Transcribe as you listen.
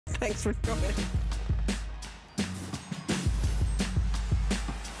Thanks for joining.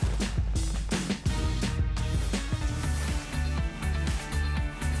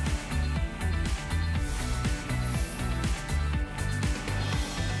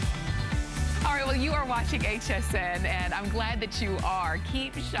 You are watching HSN, and I'm glad that you are.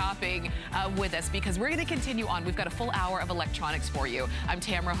 Keep shopping with us because we're going to continue on. We've got a full hour of electronics for you. I'm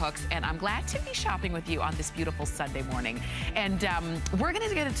Tamara Hooks, and I'm glad to be shopping with you on this beautiful Sunday morning. And we're going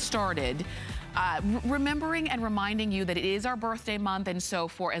to get it started. Remembering and reminding you that it is our birthday month, and so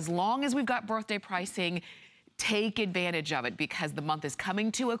for as long as we've got birthday pricing, take advantage of it because the month is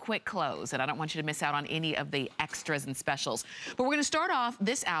coming to a quick close, and I don't want you to miss out on any of the extras and specials. But we're going to start off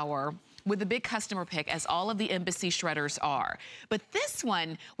this hour with the big customer pick, as all of the Embassy shredders are. But this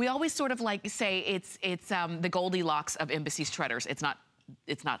one, we always sort of like say it's the Goldilocks of Embassy shredders. It's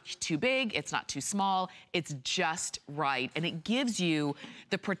not too big, it's not too small, it's just right. And it gives you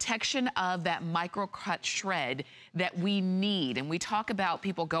the protection of that micro cut shred that we need. And we talk about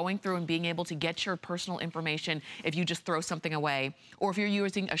people going through and being able to get your personal information if you just throw something away, or if you're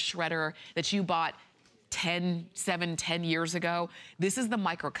using a shredder that you bought 10 years ago. This is the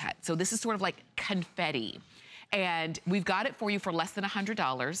micro cut. So this is sort of like confetti. And we've got it for you for less than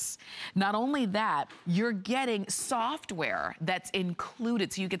 $100. Not only that, you're getting software that's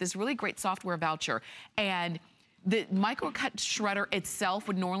included. So you get this really great software voucher. And the micro cut shredder itself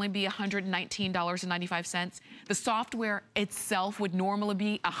would normally be $119.95. The software itself would normally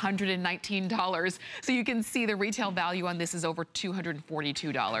be $119. So you can see the retail value on this is over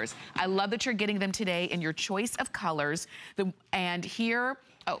 $242. I love that you're getting them today in your choice of colors. And here,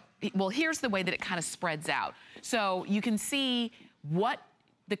 well, here's the way that it kind of spreads out. So you can see what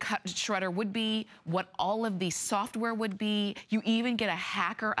the cut shredder would be, what all of the software would be. You even get a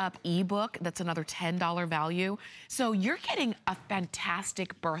Hacker Up ebook. That's another $10 value. So you're getting a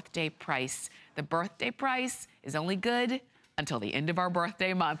fantastic birthday price. The birthday price is only good until the end of our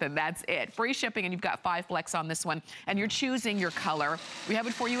birthday month, and that's it. Free shipping, and you've got 5 flex on this one, and you're choosing your color. We have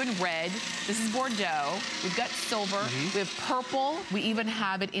it for you in red. This is Bordeaux. We've got silver. We have purple. We even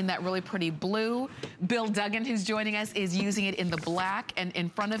have it in that really pretty blue. Bill Duggan, who's joining us, is using it in the black, and in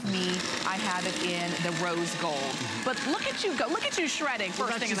front of me, I have it in the rose gold. But look at you go. Look at you shredding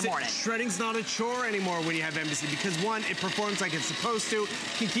first thing in the morning. Shredding's not a chore anymore when you have Embassy because, one, it performs like it's supposed to. You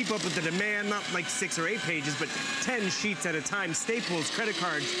can keep up with the demand, not like 6 or 8 pages, but 10 sheets at a time. Staples, credit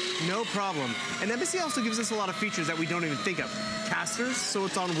cards, no problem. And Embassy also gives us a lot of features that we don't even think of. Casters, so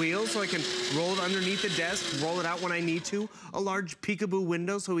it's on wheels, so I can roll it underneath the desk, roll it out when I need to. A large peekaboo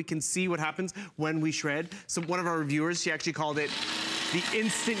window so we can see what happens when we shred. So one of our reviewers, she actually called it the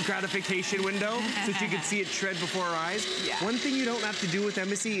instant gratification window, so she could see it shred before her eyes. Yeah. One thing you don't have to do with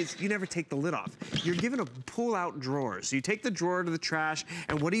Embassy is you never take the lid off. You're given a pull-out drawer. So you take the drawer to the trash,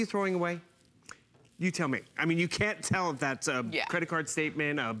 and what are you throwing away? You tell me. I mean, you can't tell if that's a credit card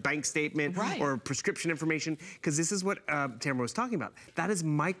statement, a bank statement, or prescription information, because this is what Tamara was talking about. That is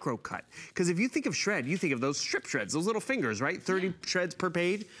micro cut. Because if you think of shred, you think of those strip shreds, those little fingers, right? 30 shreds per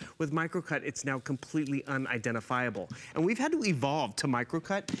page. With micro cut, it's now completely unidentifiable. And we've had to evolve to micro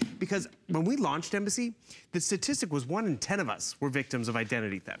cut because when we launched Embassy, the statistic was 1 in 10 of us were victims of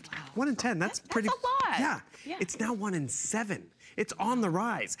identity theft. Wow. 1 in 10, that's pretty... That's a lot. Yeah. It's now 1 in 7. It's on the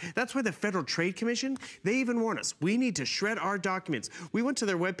rise. That's why the Federal Trade Commission, they even warn us, we need to shred our documents. We went to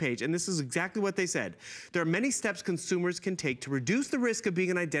their webpage, and this is exactly what they said. There are many steps consumers can take to reduce the risk of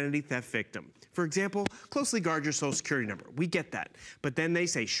being an identity theft victim. For example, closely guard your social security number. We get that. But then they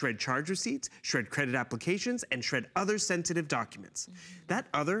say shred charge receipts, shred credit applications, and shred other sensitive documents. That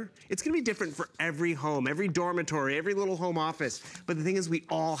other, it's gonna be different for every home, every dormitory, every little home office. But the thing is, we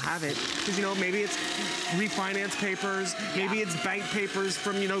all have it. Because, you know, maybe it's refinance papers, maybe it's bank papers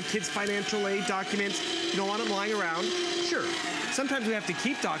from, you know, kids' financial aid documents. You don't want them lying around. Sure. Sometimes we have to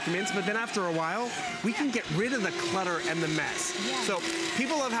keep documents, but then after a while, we can get rid of the clutter and the mess. Yeah. So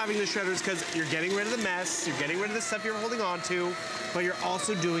people love having the shredders because you're getting rid of the mess, you're getting rid of the stuff you're holding on to, but you're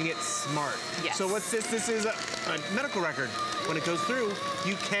also doing it smart. Yes. So what's this? This is a medical record. When it goes through,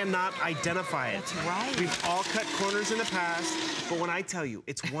 you cannot identify it. That's right. We've all cut corners in the past, but when I tell you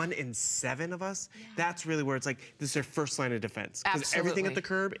it's 1 in 7 of us, that's really where it's like, this is their first line of defense. Because everything at the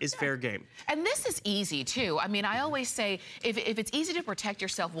curb is fair game. And this is easy too. I mean, I always say, if it's easy to protect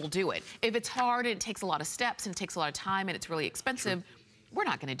yourself, we'll do it. If it's hard and it takes a lot of steps and it takes a lot of time and it's really expensive, we're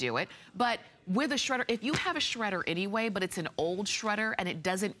not gonna do it. But with a shredder, if you have a shredder anyway, but it's an old shredder and it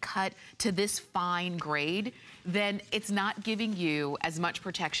doesn't cut to this fine grade, then it's not giving you as much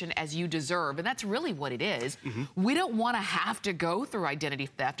protection as you deserve. And that's really what it is. We don't wanna have to go through identity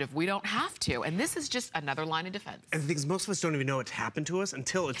theft if we don't have to. And this is just another line of defense. And the thing is, most of us don't even know it's happened to us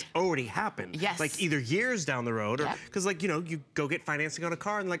until it's already happened. Yes. Like either years down the road, or because like, you know, you go get financing on a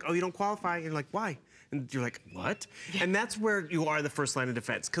car and like, oh, you don't qualify. And you're like, why? And you're like, what? Yeah. And that's where you are the first line of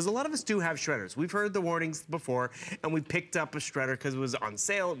defense. Because a lot of us do have shredders. We've heard the warnings before, and we picked up a shredder because it was on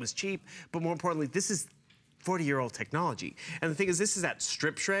sale, it was cheap. But more importantly, this is 40-year-old technology. And the thing is, this is that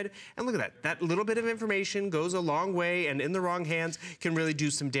strip shred. And look at that. That little bit of information goes a long way, and in the wrong hands can really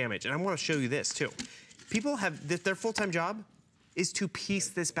do some damage. And I want to show you this, too. People have, their full-time job is to piece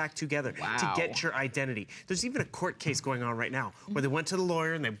this back together, to get your identity. There's even a court case going on right now where they went to the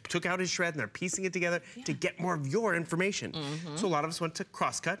lawyer and they took out his shred and they're piecing it together to get more of your information. So a lot of us went to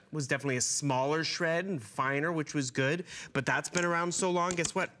Crosscut. It was definitely a smaller shred and finer, which was good, but that's been around so long.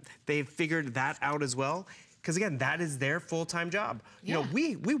 Guess what? They've figured that out as well. Because again, that is their full-time job. You know,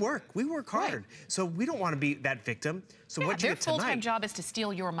 we work hard. So we don't want to be that victim. So what you get tonight? Their full-time job is to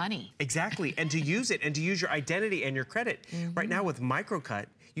steal your money. Exactly, and to use it, and to use your identity and your credit. Right now with Microcut,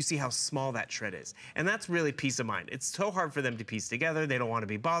 you see how small that shred is. And that's really peace of mind. It's so hard for them to piece together. They don't want to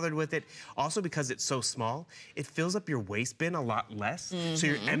be bothered with it. Also because it's so small, it fills up your waste bin a lot less. So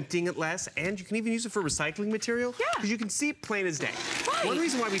you're emptying it less, and you can even use it for recycling material. Because you can see it plain as day. One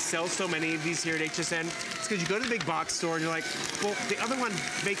reason why we sell so many of these here at HSN is because you go to the big box store and you're like, well, the other one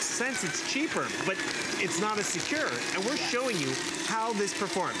makes sense, it's cheaper, but it's not as secure. And we're showing you how this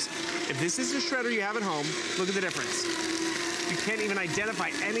performs. If this is a shredder you have at home, look at the difference. You can't even identify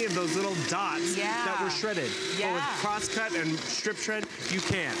any of those little dots that were shredded. But with Crosscut and strip shred, you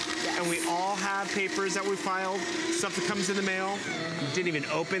can. And we all have papers that we filed, stuff that comes in the mail. You didn't even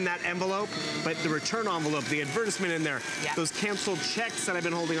open that envelope, but the return envelope, the advertisement in there, those canceled checks that I've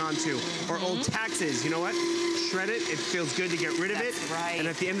been holding on to, or old taxes, you know what? Shred it, it feels good to get rid of it. And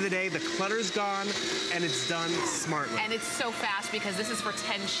at the end of the day, the clutter's gone, and it's done smartly. And it's so fast because this is for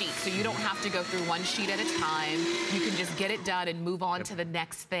 10 sheets, so you don't have to go through one sheet at a time. You can just get it done and move on to the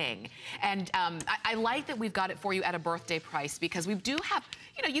next thing. And I like that we've got it for you at a birthday price, because we do have,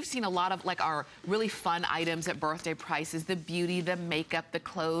 you know, you've seen a lot of like our really fun items at birthday prices, the beauty, the makeup, the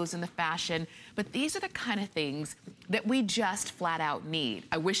clothes, and the fashion. But these are the kind of things that we just flat out need.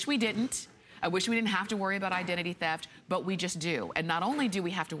 I wish we didn't. I wish we didn't have to worry about identity theft, but we just do. And not only do we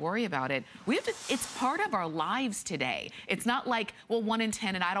have to worry about it, we have to, it's part of our lives today. It's not like, well, 1 in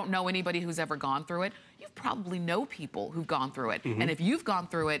 10 and I don't know anybody who's ever gone through it. You probably know people who've gone through it. And if you've gone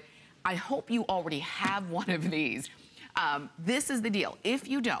through it, I hope you already have one of these. This is the deal. If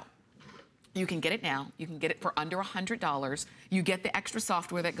you don't, you can get it now. You can get it for under $100. You get the extra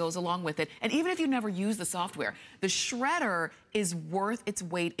software that goes along with it. And even if you never use the software, the shredder is worth its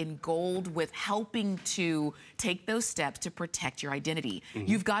weight in gold with helping to take those steps to protect your identity.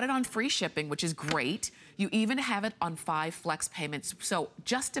 You've got it on free shipping, which is great. You even have it on 5 flex payments. So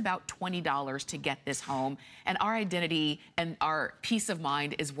just about $20 to get this home. And our identity and our peace of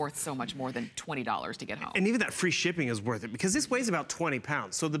mind is worth so much more than $20 to get home. And even that free shipping is worth it, because this weighs about 20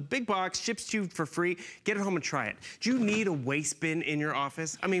 pounds. So the big box ships to you for free. Get it home and try it. Do you need a waste bin in your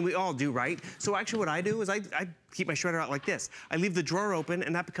office? I mean, we all do, right? So actually what I do is I keep my shredder out like this. I leave the drawer open,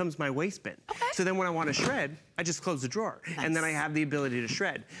 and that becomes my waste bin. So then when I want to shred, I just close the drawer. And then I have the ability to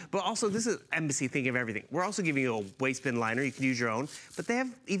shred. But also, this is Embassy thinking of everything. We're also giving you a waste bin liner. You can use your own. But they have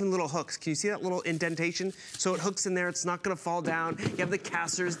even little hooks. Can you see that little indentation? So it hooks in there. It's not going to fall down. You have the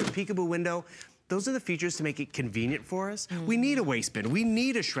casters, the peekaboo window. Those are the features to make it convenient for us. We need a waste bin. We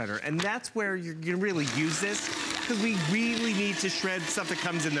need a shredder. And that's where you're going to really use this, because we really need to shred stuff that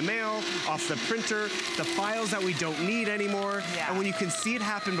comes in the mail, off the printer, the files that we don't need anymore. And when you can see it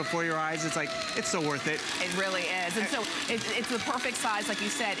happen before your eyes, it's like, it's so worth it. It really is. And so it's the perfect size, like you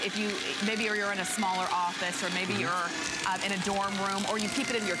said. If you, maybe you're in a smaller office, or maybe you're in a dorm room, or you keep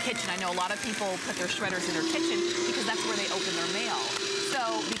it in your kitchen. I know a lot of people put their shredders in their kitchen because that's where they open their mail.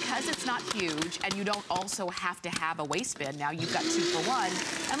 So because it's not huge, and you don't also have to have a waste bin, now you've got 2 for 1.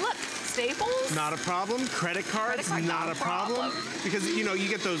 And look, Staples? Not a problem. Credit cards, not a problem. Because, you know, you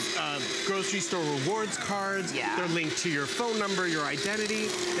get those grocery store rewards cards. They're linked to your phone number, your identity.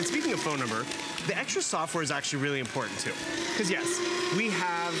 And speaking of phone number, the extra software is actually really important too. Because yes, we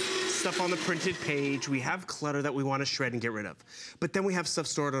have stuff on the printed page. We have clutter that we want to shred and get rid of. But then we have stuff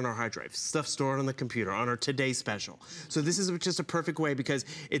stored on our hard drive, stuff stored on the computer, on our Today Special. So this is just a perfect way because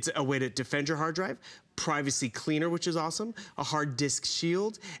it's a way to defend your hard drive, privacy cleaner, which is awesome, a hard disk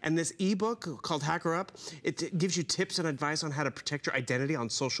shield, and this ebook called Hacker Up, it gives you tips and advice on how to protect your identity on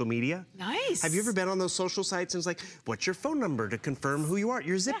social media. Nice. Have you ever been on those social sites and it's like, what's your phone number to confirm who you are,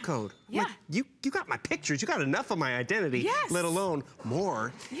 your zip code? Yeah. Like, you got my pictures, you got enough of my identity, let alone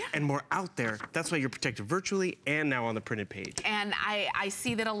more and more out there. That's why you're protected virtually and now on the printed page. And I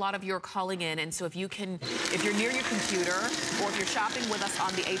see that a lot of you are calling in, and so if you're near your computer, or if you're shopping with us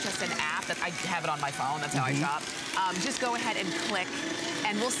on the HSN app, that I have it on my phone, that's how I shop, just go ahead and click,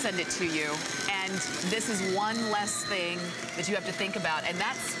 and we'll send it to you. And this is one less thing that you have to think about, and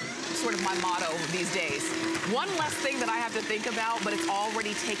that's sort of my motto these days. One less thing that I have to think about, but it's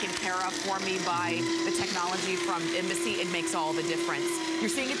already taken care of for me by the technology from Embassy. It makes all the difference. You're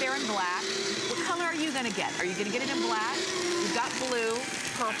seeing it there in black. What color are you gonna get? Are you gonna get it in black? We've got blue,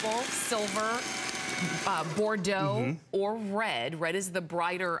 purple, silver, Bordeaux, or red. Red is the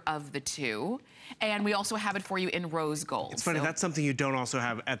brighter of the two. And we also have it for you in rose gold. It's funny, that's something you don't also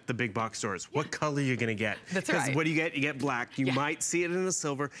have at the big box stores. What color are you gonna get? That's right. Because what do you get? You get black. You might see it in a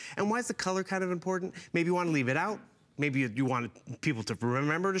silver. And why is the color kind of important? Maybe you want to leave it out. Maybe you want people to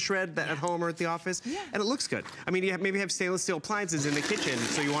remember to shred that at home or at the office. And it looks good. I mean, you maybe have stainless steel appliances in the kitchen,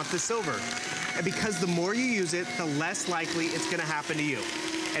 so you want the silver. And because the more you use it, the less likely it's gonna happen to you.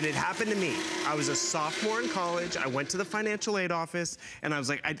 And it happened to me. I was a sophomore in college. I went to the financial aid office, and I was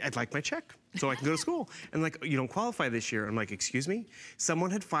like, I'd like my check so I can go to school. And like, you don't qualify this year. I'm like, excuse me? Someone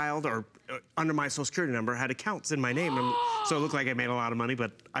had filed, or under my social security number, had accounts in my name. So it looked like I made a lot of money,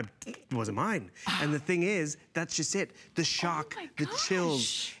 but it wasn't mine. And the thing is, that's just it. The shock, the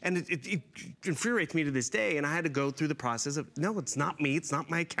chills. And it infuriates me to this day. And I had to go through the process of, no, it's not me. It's not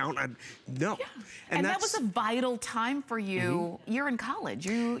my account. No. And that was a vital time for you. You're in college.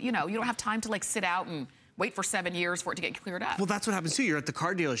 You know, you don't have time to like sit out and wait for 7 years for it to get cleared up. Well, that's what happens too. You're at the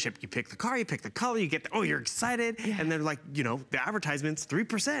car dealership. You pick the car, you pick the color, you get, oh, you're excited. And they're like, you know, the advertisement's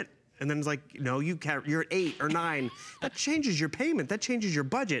 3%. And then it's like, no, you're at 8 or 9. That changes your payment. That changes your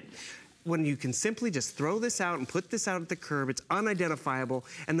budget. When you can simply just throw this out and put this out at the curb, it's unidentifiable,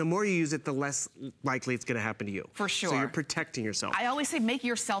 and the more you use it, the less likely it's gonna happen to you. For sure. So you're protecting yourself. I always say make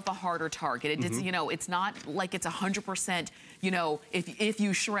yourself a harder target. It's, you know, it's not like it's 100%, you know, if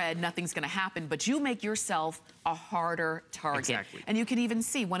you shred, nothing's gonna happen, but you make yourself a harder target. Exactly. And you can even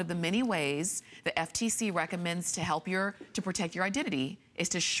see one of the many ways the FTC recommends to help to protect your identity is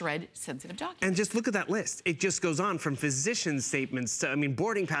to shred sensitive documents. And just look at that list. It just goes on from physician statements to, I mean,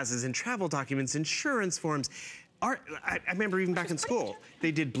 boarding passes and travel documents, insurance forms. I remember even back in school,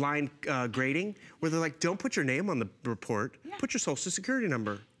 they did blind grading where they're like, don't put your name on the report, put your social security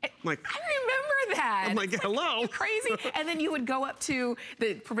number. I'm like, I remember that. I'm like, hello. Crazy. And then you would go up to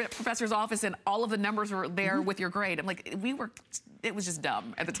the professor's office and all of the numbers were there with your grade. I'm like, it was just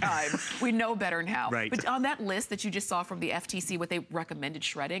dumb at the time. We know better now. Right. But on that list that you just saw from the FTC, what they recommended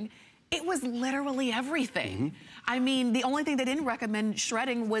shredding, it was literally everything. I mean, the only thing they didn't recommend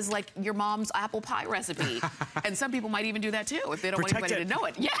shredding was like your mom's apple pie recipe. And some people might even do that too if they don't want anybody to know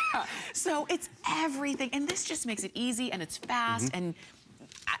it. Yeah. So it's everything. And this just makes it easy and it's fast and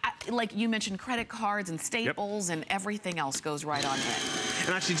like you mentioned, credit cards and staples and everything else goes right on in.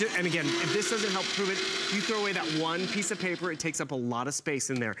 And actually, and again, if this doesn't help prove it, you throw away that one piece of paper, it takes up a lot of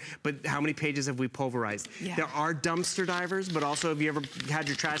space in there. But how many pages have we pulverized? There are dumpster divers, but also have you ever had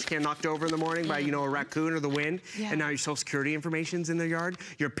your trash can knocked over in the morning by, you know, a raccoon or the wind, and now your social security information's in their yard?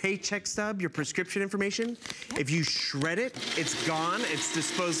 Your paycheck stub, your prescription information, if you shred it, it's gone, it's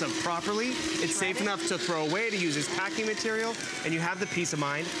disposed of properly, it's safe enough to throw away, to use as packing material, and you have the peace of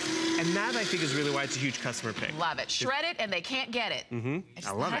mind. And that, I think, is really why it's a huge customer pick. Love it. Shred it and they can't get it.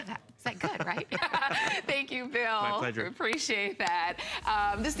 I love it. Is that good, right? Thank you, Bill. My pleasure. Appreciate that.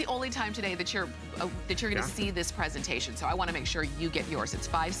 This is the only time today that you're going to see this presentation, so I want to make sure you get yours. It's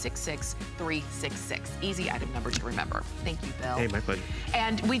 566-366. Easy item number to remember. Thank you, Bill. Hey, my pleasure.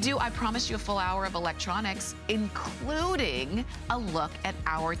 And we do, I promised you a full hour of electronics, including a look at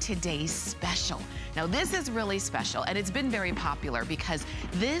our today's special. Now, this is really special, and it's been very popular because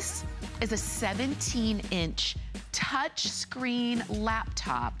this is a 17-inch touchscreen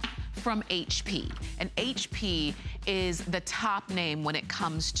laptop from HP. And HP is the top name when it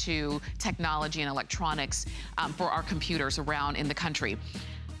comes to technology and electronics for our computers around in the country.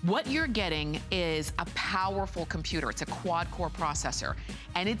 What you're getting is a powerful computer. It's a quad-core processor,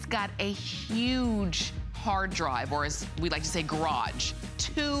 and it's got a huge hard drive, or as we like to say, garage,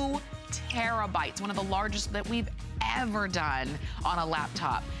 2 terabytes, one of the largest that we've ever done on a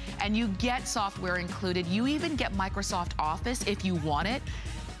laptop. And you get software included. You even get Microsoft Office if you want it.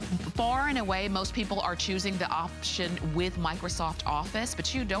 Far and away, most people are choosing the option with Microsoft Office,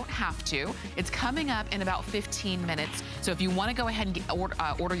 but you don't have to. It's coming up in about 15 minutes. So if you want to go ahead and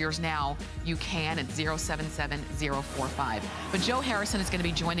order yours now, you can at 077045. But Joe Harrison is going to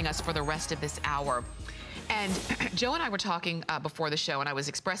be joining us for the rest of this hour. And Joe and I were talking before the show, and I was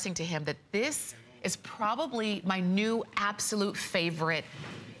expressing to him that this is probably my new absolute favorite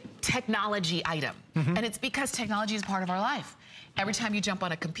technology item. And it's because technology is part of our life. Every time you jump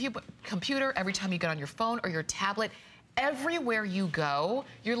on a computer, every time you get on your phone or your tablet, everywhere you go,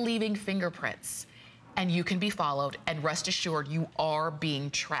 you're leaving fingerprints. And you can be followed, and rest assured, you are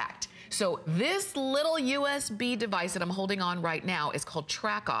being tracked. So this little USB device that I'm holding on right now is called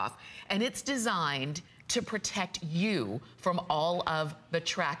TrackOff, and it's designed to protect you from all of the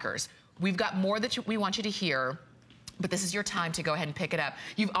trackers. We've got more that we want you to hear, but this is your time to go ahead and pick it up.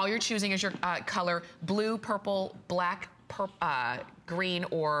 All you're choosing is your color: blue, purple, black, green,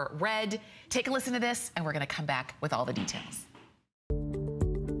 or red. Take a listen to this, and we're gonna come back with all the details.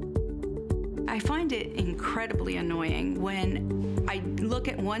 I find it incredibly annoying when I look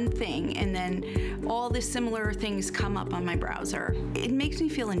at one thing and then all the similar things come up on my browser. It makes me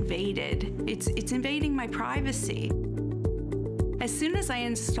feel invaded. It's invading my privacy. As soon as I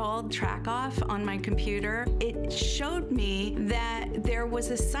installed TrackOff on my computer, it showed me that there was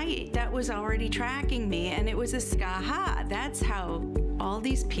a site that was already tracking me, and it was aha, that's how all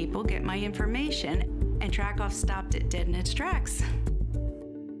these people get my information. And TrackOff stopped it dead in its tracks.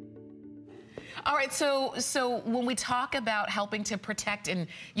 All right, so when we talk about helping to protect and,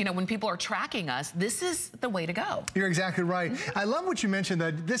 when people are tracking us, this is the way to go. You're exactly right. I love what you mentioned,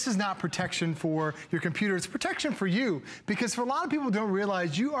 that this is not protection for your computer, it's protection for you. Because for a lot of people don't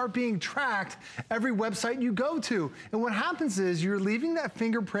realize you are being tracked every website you go to. And what happens is you're leaving that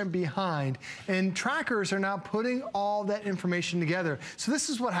fingerprint behind, and trackers are now putting all that information together. So this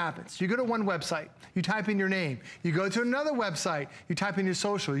is what happens. You go to one website, you type in your name. You go to another website, you type in your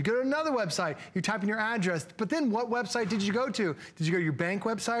social. You go to another website, you type in your address, but then what website did you go to? Did you go to your bank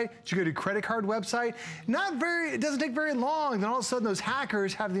website? Did you go to your credit card website? It doesn't take very long. Then all of a sudden those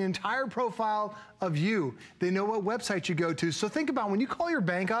hackers have the entire profile of you. They know what website you go to. So think about when you call your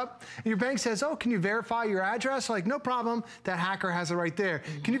bank up and your bank says, oh, can you verify your address? Like, no problem. That hacker has it right there.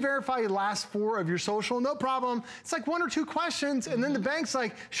 Can you verify the last 4 of your social? No problem. It's like 1 or 2 questions. And then the bank's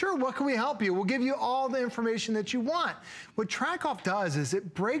like, sure, what can we help you? We'll give you all the information that you want. What TrackOff does is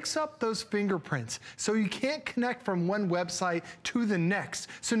it breaks up those fingerprints so you can't connect from one website to the next.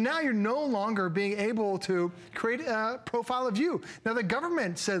 So now you're no longer being able to create a profile of you. Now, the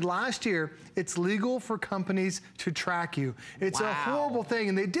government said last year it's legal for companies to track you. It's a horrible thing,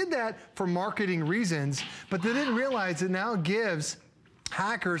 and they did that for marketing reasons, but they didn't realize it now gives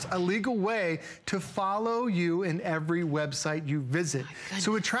hackers a legal way to follow you in every website you visit.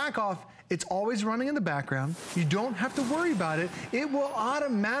 So with TrackOff, it's always running in the background. You don't have to worry about it. It will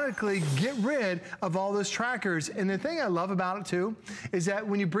automatically get rid of all those trackers. And the thing I love about it too is that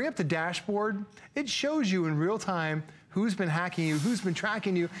when you bring up the dashboard, it shows you in real time who's been hacking you, who's been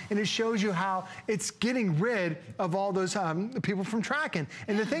tracking you, and it shows you how it's getting rid of all those people from tracking.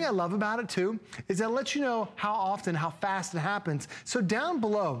 And the thing I love about it too is that it lets you know how often, how fast it happens. So down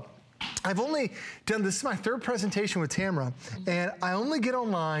below, I've only done, this is my 3rd presentation with Tamara, and I only get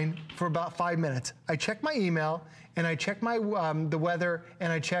online for about 5 minutes. I check my email, and I check my the weather,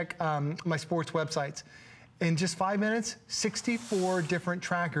 and I check my sports websites. In just 5 minutes, 64 different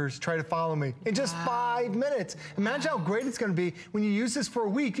trackers try to follow me. In just 5 minutes. Imagine how great it's gonna be when you use this for a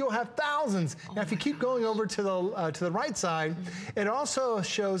week. You'll have thousands. Now, if you keep going over to the right side, it also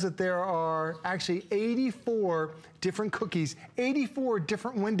shows that there are actually 84 different cookies, 84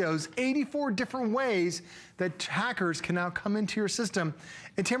 different windows, 84 different ways that hackers can now come into your system.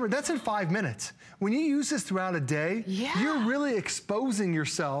 And Tamara, that's in 5 minutes. When you use this throughout a day, you're really exposing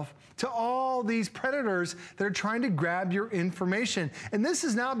yourself to all these predators that are trying to grab your information. And this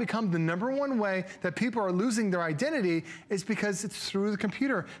has now become the #1 way that people are losing their identity, is because it's through the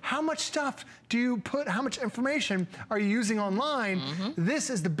computer. How much stuff do you put, how much information are you using online?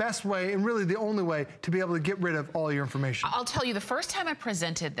 This is the best way, and really the only way, to be able to get rid of all your information. I'll tell you, the first time I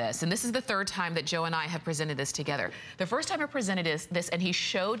presented this, and this is the 3rd time that Joe and I have presented this together. The first time I presented this, and he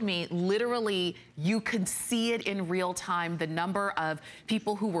showed me literally, you could see it in real time, the number of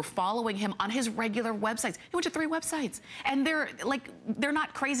people who were following him on his regular websites. He went to 3 websites, and they're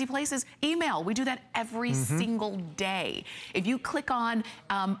not crazy places. Email, we do that every single day. If you click on,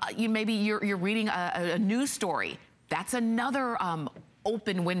 maybe you're reading a news story, that's another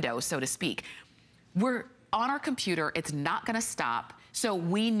open window, so to speak. We're on our computer, it's not gonna stop. So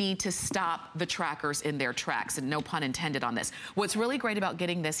we need to stop the trackers in their tracks, and no pun intended on this. What's really great about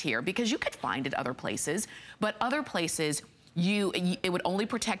getting this here, because you could find it other places, but other places, it would only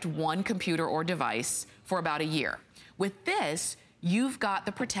protect one computer or device for about a year. With this, you've got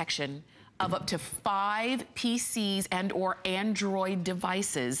the protection of up to 5 PCs and or Android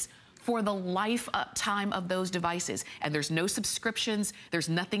devices for the lifetime of those devices. And there's no subscriptions, there's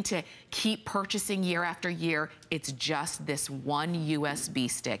nothing to keep purchasing year after year. It's just this one USB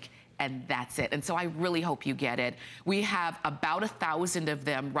stick, and that's it. And so I really hope you get it. We have about 1,000 of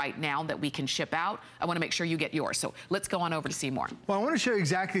them right now that we can ship out. I wanna make sure you get yours. So let's go on over to see more. Well, I wanna show you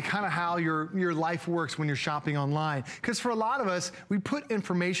exactly kind of how your life works when you're shopping online. Because for a lot of us, we put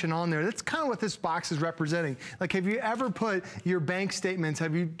information on there. That's kind of what this box is representing. Like, have you ever put your bank statements,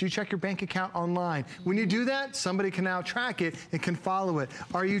 do you check your bank account online? When you do that, somebody can now track it and can follow it.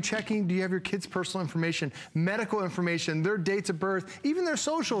 Are you checking, do you have your kids' personal information, medical information, their dates of birth, even their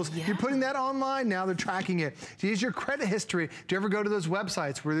socials? Yeah. You're putting that online, now they're tracking it. Do you use your credit history? Do you ever go to those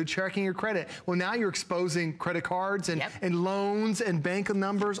websites where they're checking your credit? Well, now you're exposing credit cards and loans and bank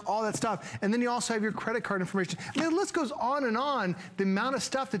numbers, all that stuff. And then you also have your credit card information. I mean, the list goes on and on, the amount of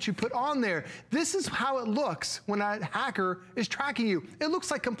stuff that you put on there. This is how it looks when a hacker is tracking you. It looks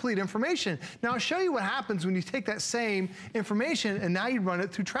like complete information. Now I'll show you what happens when you take that same information and now you run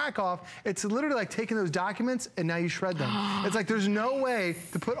it through TrackOff. It's literally like taking those documents and now you shred them. It's like there's no way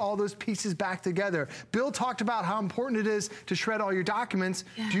to put all those pieces back together. Bill talked about how important it is to shred all your documents.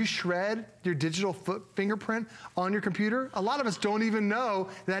 Yeah. Do you shred your digital fingerprint on your computer? A lot of us don't even know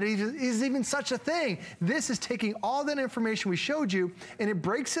that is even such a thing. This is taking all that information we showed you and it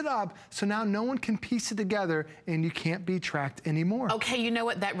breaks it up so now no one can piece it together and you can't be tracked anymore. Okay, you know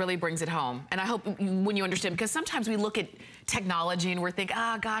what? That really brings it home. And I hope when you understand, because sometimes we look at technology and we're thinking,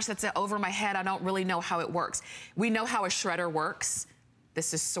 oh gosh, that's over my head. I don't really know how it works. We know how a shredder works.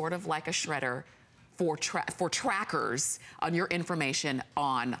 This is sort of like a shredder for trackers on your information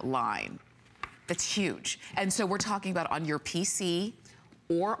online. That's huge. And so we're talking about on your PC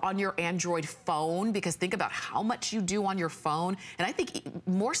or on your Android phone, because think about how much you do on your phone. And I think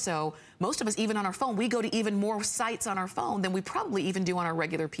more so, most of us, even on our phone, we go to even more sites on our phone than we probably even do on our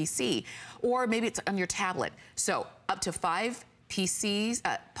regular PC. Or maybe it's on your tablet. So up to 5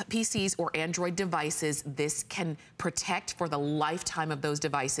 PCs or Android devices, this can protect for the lifetime of those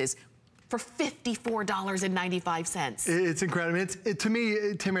devices for $54.95. It's incredible. To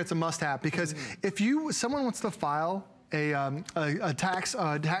me, Tamara, it's a must-have because if someone wants to file a tax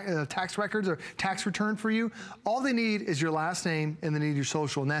records or tax return for you, all they need is your last name and they need your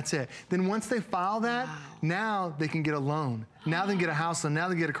social, and that's it. Then once they file that, now they can get a loan. Now they can get a house loan, now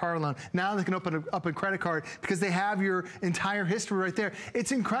they can get a car loan, now they can open up a credit card because they have your entire history right there.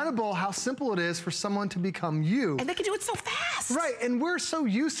 It's incredible how simple it is for someone to become you. And they can do it so fast. Right, and we're so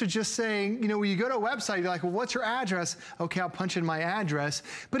used to just saying, you know, when you go to a website, you're like, well, what's your address? Okay, I'll punch in my address.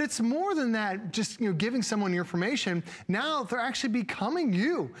 But it's more than that, just giving someone your information. Now they're actually becoming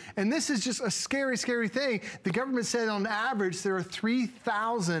you. And this is just a scary, scary thing. The government said on average, there are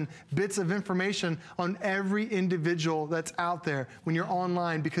 3,000 bits of information on every individual that's out there when you're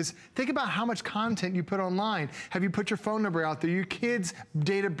online, because think about how much content you put online. Have you put your phone number out there, your kid's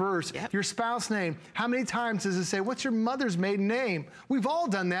date of birth, your spouse name? How many times does it say, what's your mother's maiden name? We've all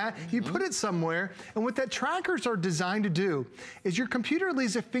done that. You put it somewhere, and what that trackers are designed to do is your computer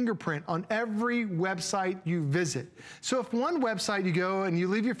leaves a fingerprint on every website you visit. So if one website you go and you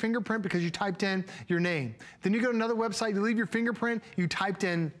leave your fingerprint because you typed in your name, then you go to another website, you leave your fingerprint, you typed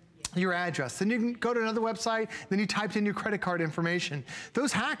in your address. Then you can go to another website, then you typed in your credit card information.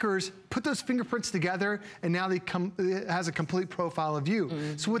 Those hackers put those fingerprints together and now it has a complete profile of you.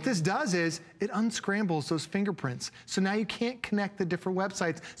 So what this does is it unscrambles those fingerprints. So now you can't connect the different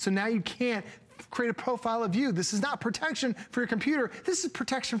websites. So now you can't create a profile of you. This is not protection for your computer. This is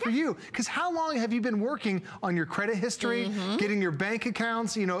protection for you. Because how long have you been working on your credit history, getting your bank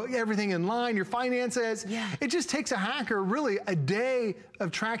accounts, everything in line, your finances? It just takes a hacker really a day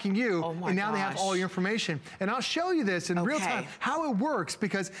of tracking you, and now they have all your information. And I'll show you this in real time, how it works,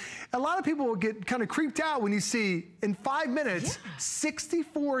 because a lot of people will get kind of creeped out when you see in 5 minutes,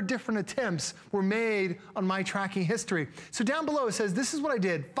 64 different attempts were made on my tracking history. So down below it says, this is what I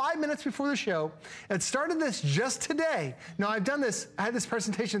did 5 minutes before the show. It started this just today. Now I've done this, I had this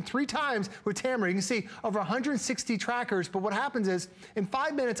presentation 3 times with Tamara. You can see over 160 trackers, but what happens is in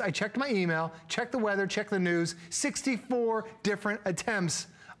 5 minutes, I checked my email, checked the weather, checked the news, 64 different attempts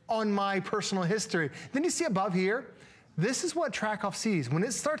on my personal history. Then you see above here, this is what TrackOff sees. When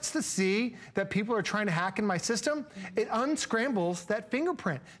it starts to see that people are trying to hack in my system, it unscrambles that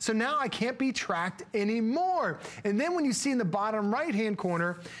fingerprint. So now I can't be tracked anymore. And then when you see in the bottom right-hand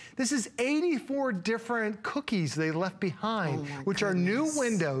corner, this is 84 different cookies they left behind, which are new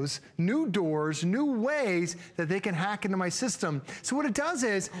windows, new doors, new ways that they can hack into my system. So what it does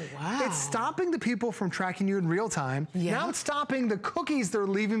is, it's stopping the people from tracking you in real time. Now it's stopping the cookies they're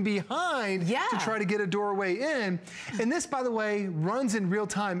leaving behind to try to get a doorway in. And this, by the way, runs in real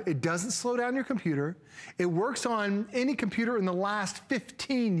time. It doesn't slow down your computer. It works on any computer in the last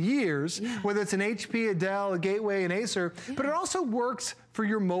 15 years, whether it's an HP, a Dell, a Gateway, an Acer, but it also works for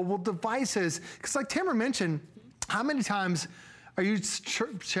your mobile devices. Because like Tamara mentioned, how many times are you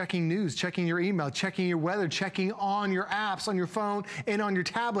checking news, checking your email, checking your weather, checking on your apps, on your phone, and on your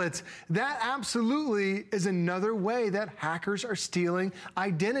tablets? That absolutely is another way that hackers are stealing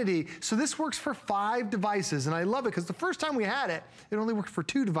identity. So this works for 5 devices, and I love it because the first time we had it, it only worked for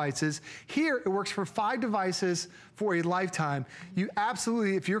 2 devices. Here, it works for 5 devices for a lifetime. You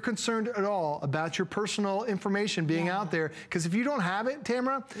absolutely, if you're concerned at all about your personal information being out there, because if you don't have it,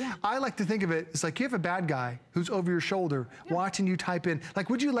 Tamara, I like to think of it, it's like you have a bad guy who's over your shoulder watching you type in. Like,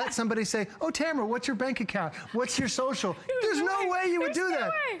 would you let somebody say, oh, Tamara, what's your bank account? What's your social? There's no way you would do that.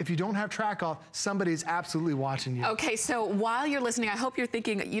 If you don't have TrackOff, somebody's absolutely watching you. Okay, so while you're listening, I hope you're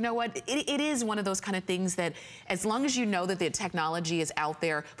thinking, you know what, it is one of those kind of things that as long as you know that the technology is out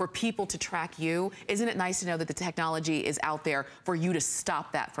there for people to track you, isn't it nice to know that the technology is out there for you to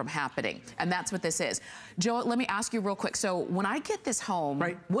stop that from happening? And that's what this is. Joe, let me ask you real quick. So when I get this home,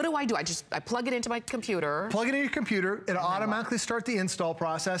 what do? I plug it into my computer. Plug it in your computer. It'll automatically start the install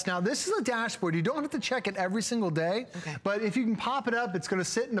process. Now, this is a dashboard. You don't have to check it every single day, but if you can pop it up, it's going to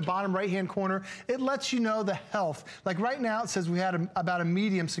sit in the bottom right-hand corner. It lets you know the health. Like right now, it says we had about a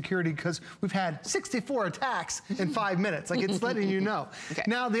medium security because we've had 64 attacks in 5 minutes. Like, it's letting you know.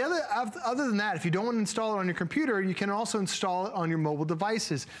 Now, the other than that, if you don't want to install it on your computer, you can also install it on your mobile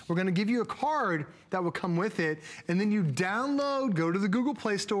devices. We're going to give you a card that will come with it, and then you download, go to the Google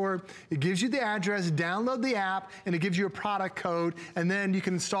Play Store, it gives you the address, download the app, and it gives you a product code, and then you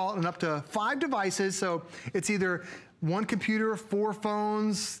can install it on up to 5 devices, so it's either 1 computer, 4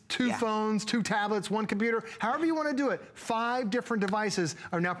 phones, 2 phones, 2 tablets, 1 computer, however you want to do it. 5 different devices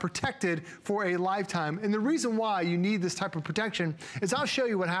are now protected for a lifetime. And the reason why you need this type of protection is I'll show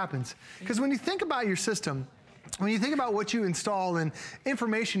you what happens. Because when you think about your system, when you think about what you install and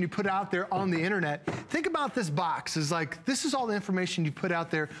information you put out there on the internet, think about this box as like, this is all the information you put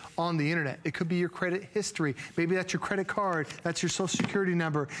out there on the internet. It could be your credit history. Maybe that's your credit card. That's your social security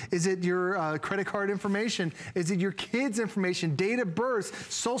number. Is it your credit card information? Is it your kids' information, date of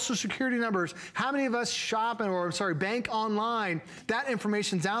birth, social security numbers? How many of us shop bank online? That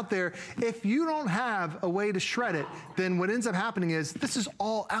information's out there. If you don't have a way to shred it, then what ends up happening is this is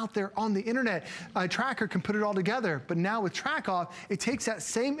all out there on the internet. A tracker can put it all together, but now with TrackOff, it takes that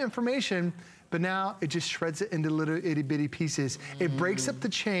same information, but now it just shreds it into little itty bitty pieces. It breaks up the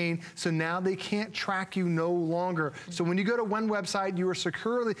chain, so now they can't track you no longer. So when you go to one website, you are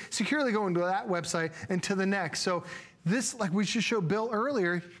securely going to that website and to the next. So this, like we just showed Bill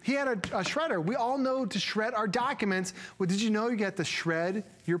earlier, he had a shredder. We all know to shred our documents. Well, did you know you get to shred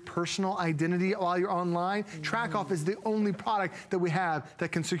your personal identity while you're online? TrackOff is the only product that we have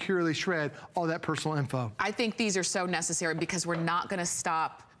that can securely shred all that personal info. I think these are so necessary because we're not going to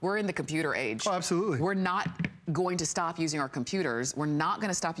stop. We're in the computer age. Oh, absolutely. We're not going to stop using our computers. We're not going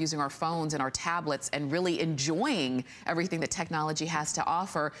to stop using our phones and our tablets and really enjoying everything that technology has to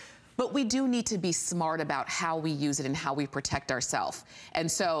offer. But we do need to be smart about how we use it and how we protect ourselves.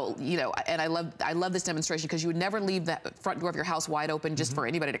 And so, you know, and I love this demonstration because you would never leave that front door of your house wide open just for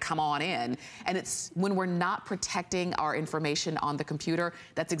anybody to come on in. And it's when we're not protecting our information on the computer,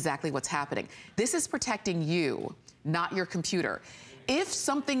 that's exactly what's happening. This is protecting you, not your computer. If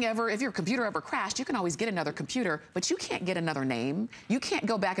your computer ever crashed, you can always get another computer, but you can't get another name. You can't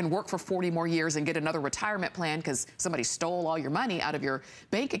go back and work for 40 more years and get another retirement plan because somebody stole all your money out of your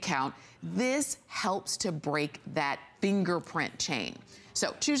bank account. This helps to break that fingerprint chain.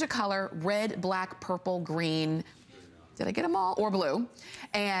 So choose a color: red, black, purple, green. Did I get them all? Or blue.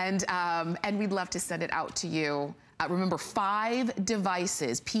 And we'd love to send it out to you. Remember, 5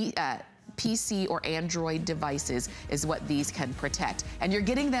 devices, PC or Android devices is what these can protect. And you're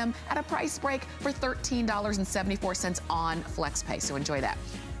getting them at a price break for $13.74 on FlexPay, so enjoy that.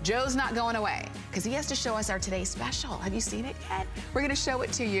 Joe's not going away because he has to show us our today's special. Have you seen it yet? We're going to show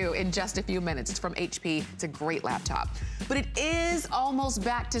it to you in just a few minutes. It's from HP. It's a great laptop. But it is almost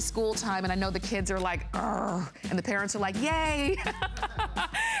back to school time, and I know the kids are like, "Urgh," and the parents are like, yay.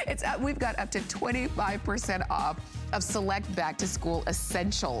 We've got up to 25% off of select back-to-school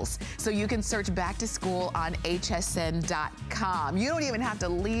essentials. So you can search back to school on hsn.com. You don't even have to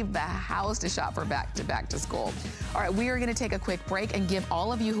leave the house to shop for back to school. All right, we are gonna take a quick break and give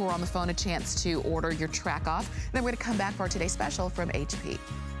all of you who are on the phone a chance to order your track off. Then we're gonna come back for today's special from HP.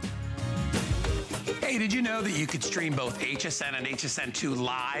 Hey, did you know that you could stream both HSN and HSN2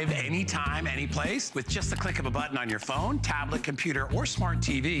 live anytime, anyplace? With just the click of a button on your phone, tablet, computer, or smart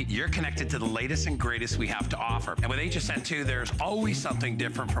TV, you're connected to the latest and greatest we have to offer. And with HSN2, there's always something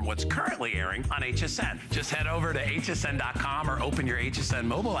different from what's currently airing on HSN. Just head over to hsn.com or open your HSN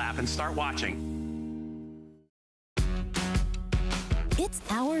mobile app and start watching. It's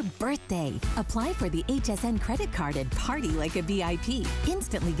our birthday. Apply for the HSN credit card and party like a VIP.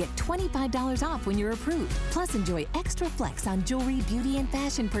 Instantly get $25 off when you're approved. Plus enjoy extra flex on jewelry, beauty, and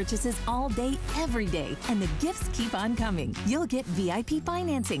fashion purchases all day, every day. And the gifts keep on coming. You'll get VIP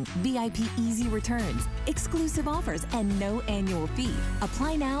financing, VIP easy returns, exclusive offers, and no annual fee.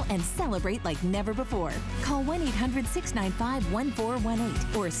 Apply now and celebrate like never before. Call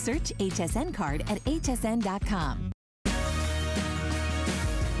 1-800-695-1418 or search HSN card at hsn.com.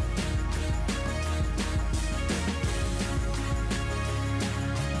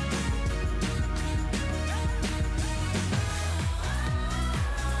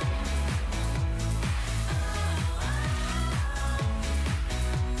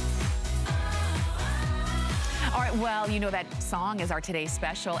 Well, you know that song is our today's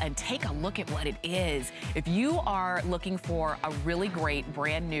special, and take a look at what it is. If you are looking for a really great,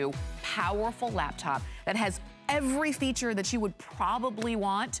 brand new, powerful laptop that has every feature that you would probably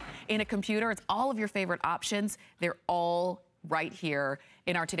want in a computer, it's all of your favorite options, they're all right here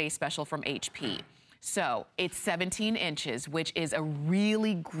in our today's special from HP. So it's 17 inches, which is a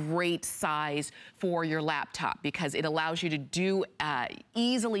really great size for your laptop because it allows you to do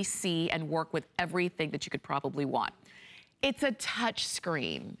easily see and work with everything that you could probably want. It's a touch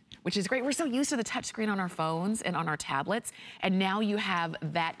screen, which is great. We're so used to the touch screen on our phones and on our tablets, and now you have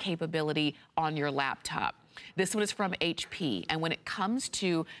that capability on your laptop. This one is from HP, and when it comes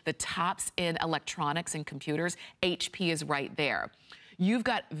to the tops in electronics and computers, HP is right there. You've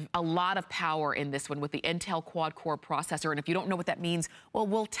got a lot of power in this one with the Intel quad-core processor, and if you don't know what that means, well,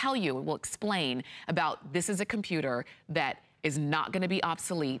 we'll tell you, we'll explain about this is a computer that is not gonna be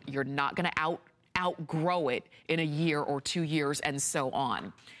obsolete. You're not gonna outgrow it in a year or 2 years and so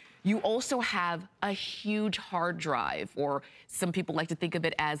on. You also have a huge hard drive, or some people like to think of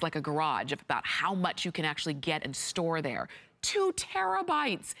it as like a garage, about how much you can actually get and store there. 2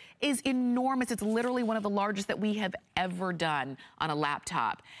 terabytes is enormous. It's literally one of the largest that we have ever done on a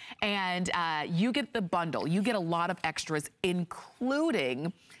laptop. And you get the bundle. You get a lot of extras,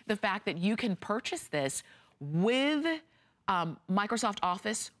 including the fact that you can purchase this with Microsoft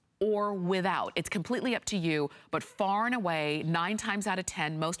Office or without. It's completely up to you, but far and away, 9 times out of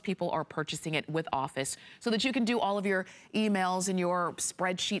 10, most people are purchasing it with Office so that you can do all of your emails and your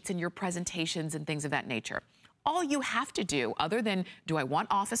spreadsheets and your presentations and things of that nature. All you have to do, other than do I want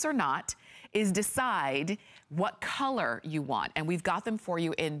Office or not, is decide what color you want. And we've got them for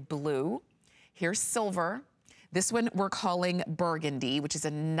you in blue. Here's silver. This one we're calling burgundy, which is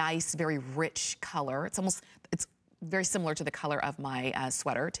a nice, very rich color. It's very similar to the color of my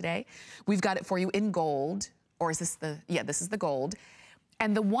sweater today. We've got it for you in gold, or is this this is the gold.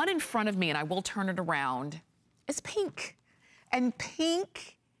 And the one in front of me, and I will turn it around, is pink. And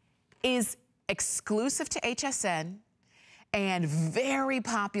pink is exclusive to HSN and very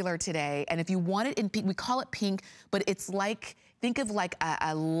popular today. And if you want it in pink, we call it pink, but it's like, think of like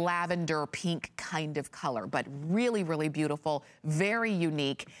a lavender pink kind of color, but really, really beautiful, very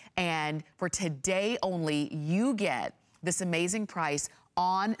unique. And for today only, you get this amazing price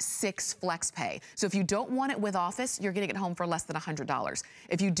on 6 FlexPay. So if you don't want it with Office, you're getting it home for less than $100.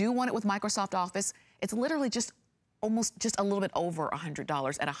 If you do want it with Microsoft Office, it's literally just a little bit over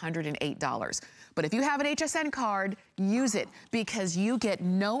 $100 at $108. But if you have an HSN card, use it because you get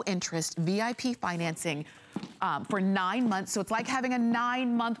no interest VIP financing for 9 months. So it's like having a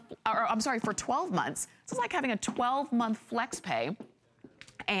 9-month, or I'm sorry, for 12 months. So it's like having a 12-month FlexPay.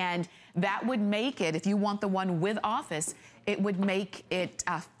 And that would make it, if you want the one with Office, it would make it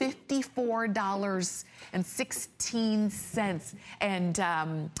 $54.16.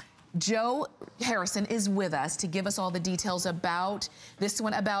 And Joe Harrison is with us to give us all the details about this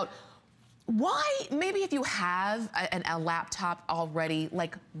one, about why, maybe if you have a laptop already,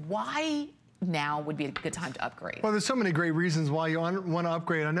 like why now would be a good time to upgrade? Well, there's so many great reasons why you want to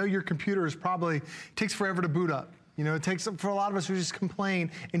upgrade. I know your computer is probably, takes forever to boot up. You know, it takes, for a lot of us who just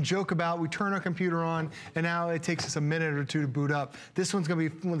complain and joke about, we turn our computer on and now it takes us a minute or two to boot up. This one's gonna be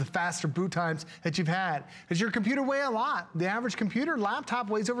one of the faster boot times that you've had. Does your computer weigh a lot? The average computer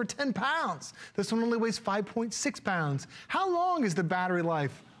laptop weighs over 10 pounds. This one only weighs 5.6 pounds. How long is the battery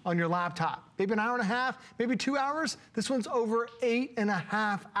life on your laptop? Maybe an hour and a half, maybe 2 hours. This one's over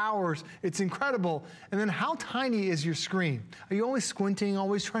 8.5 hours. It's incredible. And then how tiny is your screen? Are you always squinting,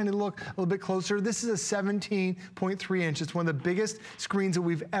 always trying to look a little bit closer? This is a 17.3 inch. It's one of the biggest screens that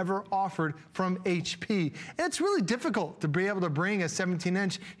we've ever offered from HP. And it's really difficult to be able to bring a 17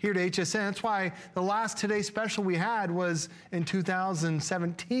 inch here to HSN. That's why the last Today Special we had was in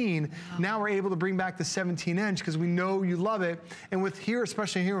 2017. Now we're able to bring back the 17 inch because we know you love it. And with here,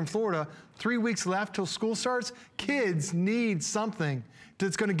 especially here in Florida, 3 weeks left till school starts, kids need something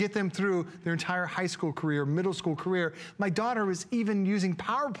that's gonna get them through their entire high school career, middle school career. My daughter was even using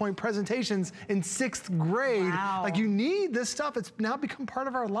PowerPoint presentations in 6th grade. Wow. Like, you need this stuff. It's now become part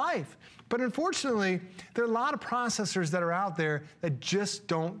of our life. But unfortunately, there are a lot of processors that are out there that just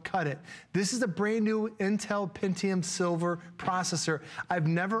don't cut it. This is a brand new Intel Pentium Silver processor. I've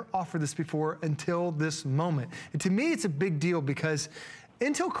never offered this before until this moment. And to me, it's a big deal because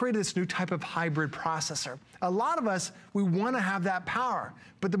Intel created this new type of hybrid processor. A lot of us, we want to have that power,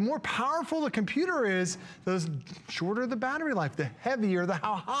 but the more powerful the computer is, the shorter the battery life, the heavier,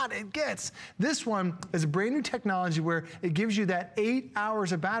 how hot it gets. This one is a brand new technology where it gives you that 8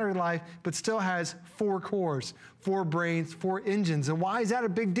 hours of battery life, but still has 4 cores, 4 brains, 4 engines. And why is that a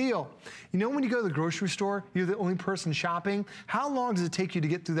big deal? You know, when you go to the grocery store, you're the only person shopping. How long does it take you to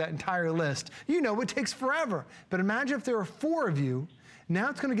get through that entire list? You know, it takes forever. But imagine if there are 4 of you. Now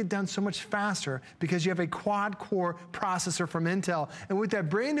it's gonna get done so much faster because you have a quad-core processor from Intel. And with that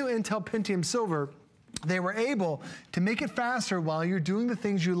brand new Intel Pentium Silver, they were able to make it faster while you're doing the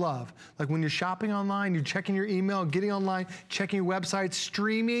things you love. Like when you're shopping online, you're checking your email, getting online, checking your website,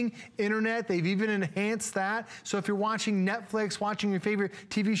 streaming, internet. They've even enhanced that. So if you're watching Netflix, watching your favorite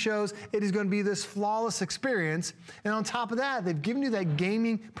TV shows, it is going to be this flawless experience. And on top of that, they've given you that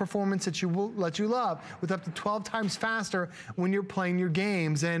gaming performance that you love with up to 12 times faster when you're playing your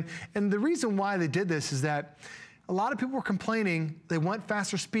games. And the reason why they did this is that a lot of people were complaining they want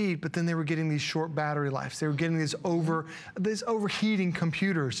faster speed, but then they were getting these short battery lives. They were getting these overheating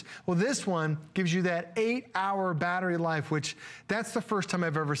computers. Well, this one gives you that 8-hour battery life, which that's the first time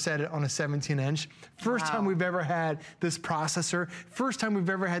I've ever said it on a 17 inch. First time we've ever had this processor. First time we've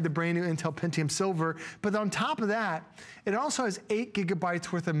ever had the brand new Intel Pentium Silver. But on top of that, it also has 8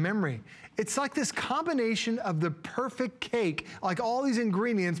 gigabytes worth of memory. It's like this combination of the perfect cake, like all these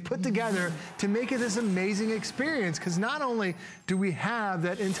ingredients put together to make it this amazing experience. Because not only do we have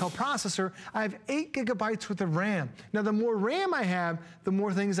that Intel processor, I have 8 gigabytes worth of RAM. Now, the more RAM I have, the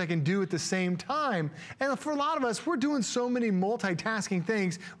more things I can do at the same time. And for a lot of us, we're doing so many multitasking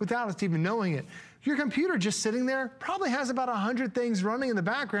things without us even knowing it. Your computer just sitting there probably has about 100 things running in the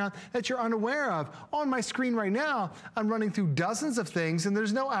background that you're unaware of. On my screen right now, I'm running through dozens of things and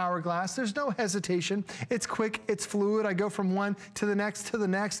there's no hourglass, there's no hesitation. It's quick, it's fluid. I go from one to the next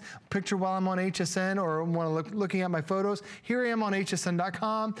picture while I'm on HSN or while looking at my photos. Here I am on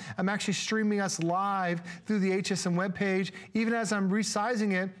hsn.com. I'm actually streaming us live through the HSN webpage. Even as I'm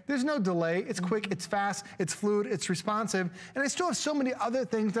resizing it, there's no delay. It's quick, it's fast, it's fluid, it's responsive. And I still have so many other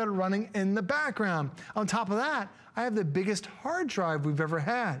things that are running in the background. On top of that, I have the biggest hard drive we've ever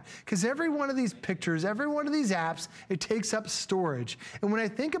had because every one of these pictures, every one of these apps, it takes up storage. And when I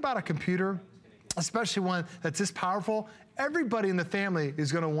think about a computer, especially one that's this powerful, everybody in the family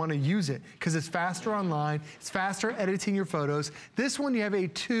is going to want to use it because it's faster online, it's faster editing your photos. This one, you have a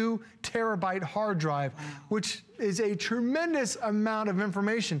 2 terabyte hard drive, which is a tremendous amount of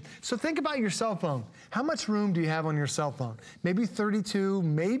information. So think about your cell phone. How much room do you have on your cell phone? Maybe 32,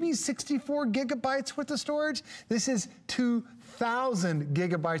 maybe 64 gigabytes worth of storage. This is 2,000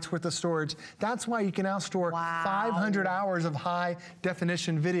 gigabytes worth of storage. That's why you can now store 500 hours of high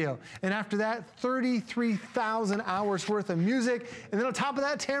definition video. And after that, 33,000 hours worth of music. And then on top of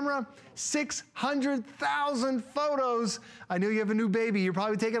that, Tamara, 600,000 photos. I know you have a new baby. You're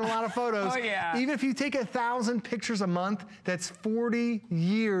probably taking a lot of photos. Oh, yeah. Even if you take 1,000 pictures a month, that's 40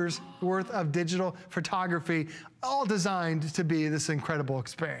 years worth of digital photography, all designed to be this incredible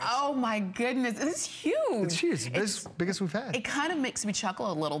experience. Oh my goodness, it's huge. It's huge, it's biggest we've had. It kind of makes me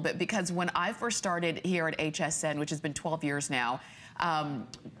chuckle a little bit because when I first started here at HSN, which has been 12 years now,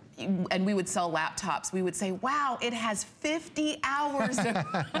 and we would sell laptops, we would say, wow, it has 50 hours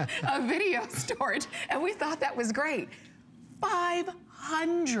of video storage. And we thought that was great. 500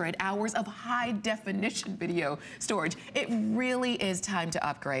 100 hours of high definition video storage. It really is time to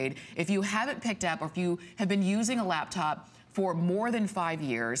upgrade. If you haven't picked up, or if you have been using a laptop for more than 5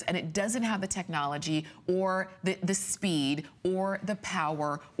 years and it doesn't have the technology or the speed or the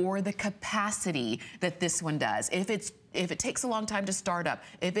power or the capacity that this one does, if it takes a long time to start up,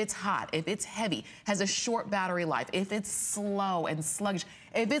 if it's hot, if it's heavy, has a short battery life, if it's slow and sluggish,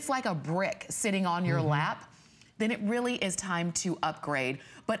 if it's like a brick sitting on your lap, then it really is time to upgrade.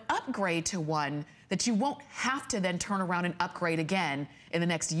 But upgrade to one that you won't have to then turn around and upgrade again in the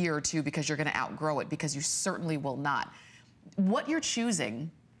next year or two because you're gonna outgrow it, because you certainly will not. What you're choosing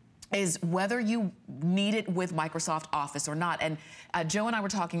is whether you need it with Microsoft Office or not. And Joe and I were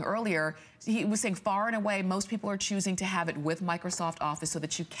talking earlier, he was saying far and away, most people are choosing to have it with Microsoft Office so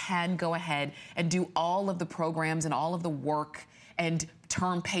that you can go ahead and do all of the programs and all of the work and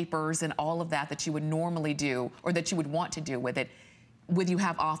term papers and all of that you would normally do, or that you would want to do with it. With you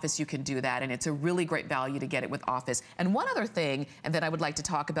have Office, you can do that, and it's a really great value to get it with Office. And one other thing that I would like to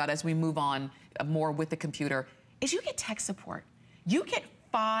talk about as we move on more with the computer is you get tech support. You get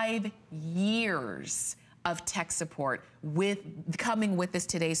 5 years of tech support coming with this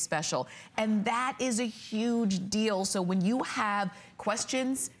today's special. And that is a huge deal. So when you have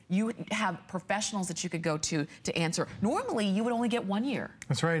questions, you have professionals that you could go to answer. Normally, you would only get 1 year.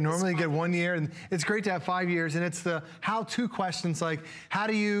 That's right. Normally you get 1 year, and it's great to have 5 years. And it's the how-to questions like, how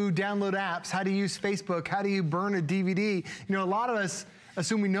do you download apps? How do you use Facebook? How do you burn a DVD? You know, a lot of us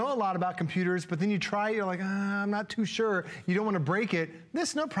assume we know a lot about computers, but then you try it, you're like, I'm not too sure. You don't want to break it.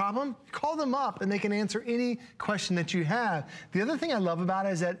 This, no problem. Call them up and they can answer any question that you have. The other thing I love about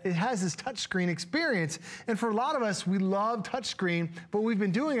it is that it has this touchscreen experience. And for a lot of us, we love touchscreen, but we've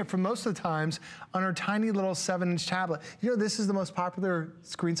been doing it for most of the times on our tiny little 7-inch tablet. You know, this is the most popular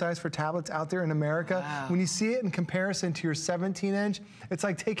screen size for tablets out there in America. Wow. When you see it in comparison to your 17-inch, it's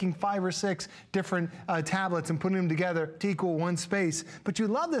like taking 5 or 6 different tablets and putting them together to equal one space. But you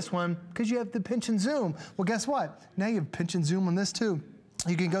love this one because you have the pinch and zoom. Well, guess what? Now you have pinch and zoom on this too.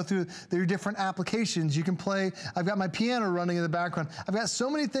 You can go through your different applications. You can play, I've got my piano running in the background. I've got so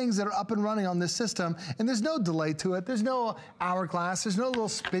many things that are up and running on this system, and there's no delay to it. There's no hourglass. There's no little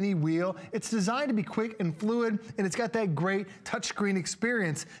spinny wheel. It's designed to be quick and fluid, and it's got that great touchscreen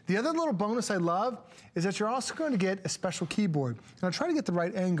experience. The other little bonus I love is that you're also going to get a special keyboard. And I'll try to get the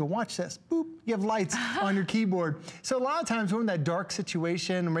right angle. Watch this. Boop. You have lights on your keyboard. So a lot of times we're in that dark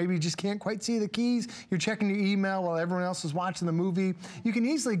situation, or maybe you just can't quite see the keys. You're checking your email while everyone else is watching the movie. You can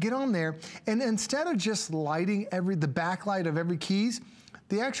easily get on there, and instead of just lighting the backlight of every keys,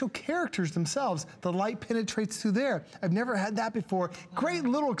 the actual characters themselves, the light penetrates through there. I've never had that before. Wow. Great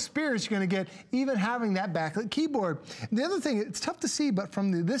little experience you're gonna get even having that backlit keyboard. And the other thing, it's tough to see, but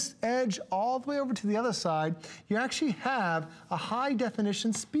from this edge all the way over to the other side, you actually have a high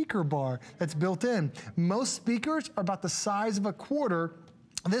definition speaker bar that's built in. Most speakers are about the size of a quarter.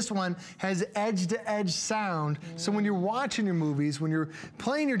 This one has edge-to-edge sound, so when you're watching your movies, when you're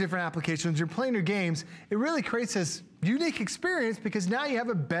playing your different applications, you're playing your games, it really creates this unique experience because now you have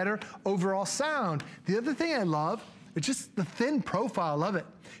a better overall sound. The other thing I love is just the thin profile of it.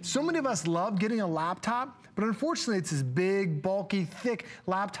 So many of us love getting a laptop, but unfortunately it's this big, bulky, thick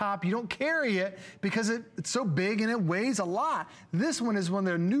laptop. You don't carry it because it's so big and it weighs a lot. This one is one of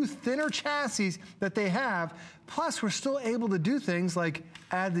their new thinner chassis that they have. Plus, we're still able to do things like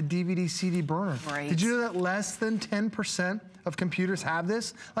add the DVD CD burner. Right. Did you know that less than 10% of computers have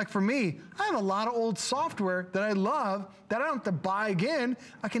this? Like for me, I have a lot of old software that I love that I don't have to buy again.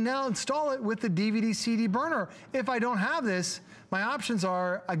 I can now install it with the DVD CD burner. If I don't have this, my options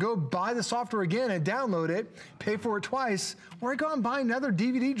are I go buy the software again and download it, pay for it twice, or I go and buy another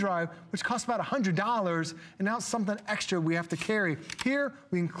DVD drive, which costs about $100, and now it's something extra we have to carry. Here,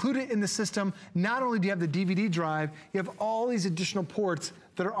 we include it in the system. Not only do you have the DVD drive, you have all these additional ports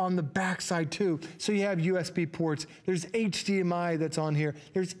that are on the back side too. So you have USB ports, there's HDMI that's on here,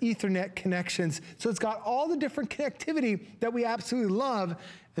 there's Ethernet connections. So it's got all the different connectivity that we absolutely love.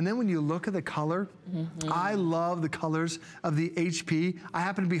 And then when you look at the color, I love the colors of the HP. I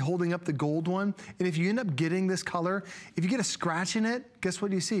happen to be holding up the gold one. And if you end up getting this color, if you get a scratch in it, guess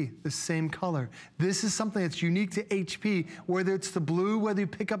what you see? The same color. This is something that's unique to HP, whether it's the blue, whether you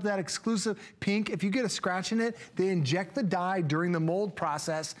pick up that exclusive pink. If you get a scratch in it, they inject the dye during the mold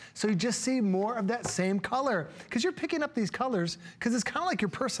process. So you just see more of that same color. Because you're picking up these colors because it's kind of like your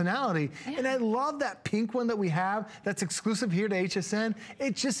personality. Yeah. And I love that pink one that we have that's exclusive here to HSN.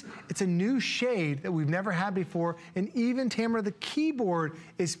 It it's a new shade that we've never had before. And even, Tamara, the keyboard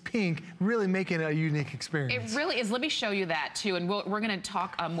is pink, really making it a unique experience. It really is. Let me show you that too. And we're going to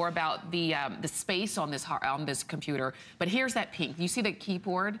talk more about the space on this computer. But here's that pink. You see the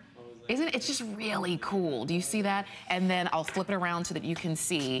keyboard? Isn't it? It's just really cool. Do you see that? And then I'll flip it around so that you can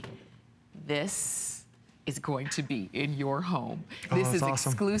see this is going to be in your home. This is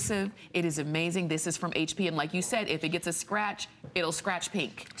awesome. Exclusive. It is amazing. This is from HP, and like you said, if it gets a scratch, it'll scratch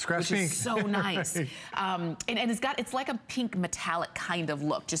pink. Scratch pink. Which is so nice. And it's like a pink metallic kind of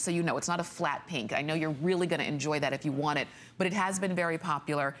look, just so you know. It's not a flat pink. I know you're really going to enjoy that if you want it, but it has been very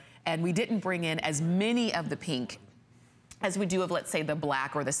popular, and we didn't bring in as many of the pink as we do of, let's say, the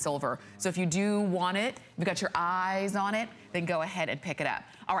black or the silver. So if you do want it, if you've got your eyes on it, then go ahead and pick it up.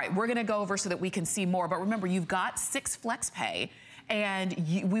 All right, we're gonna go over so that we can see more, but remember, you've got 6 FlexPay, and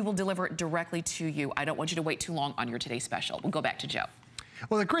we will deliver it directly to you. I don't want you to wait too long on your Today Special. We'll go back to Joe.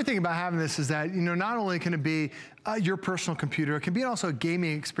 Well, the great thing about having this is that, you know, not only can it be your personal computer, it can be also a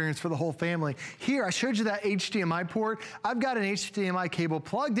gaming experience for the whole family. Here, I showed you that HDMI port. I've got an HDMI cable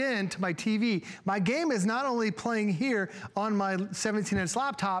plugged in to my TV. My game is not only playing here on my 17-inch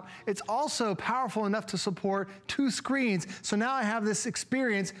laptop, it's also powerful enough to support 2 screens. So now I have this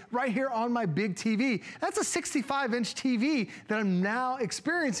experience right here on my big TV. That's a 65-inch TV that I'm now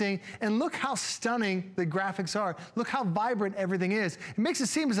experiencing, and look how stunning the graphics are. Look how vibrant everything is. It makes it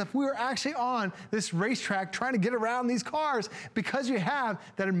seem as if we were actually on this racetrack trying to get around these cars, because you have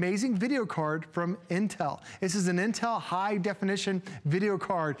that amazing video card from Intel. This is an Intel high definition video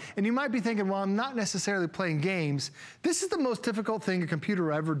card. And you might be thinking, well, I'm not necessarily playing games. This is the most difficult thing a computer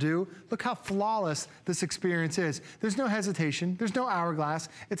will ever do. Look how flawless this experience is. There's no hesitation. There's no hourglass.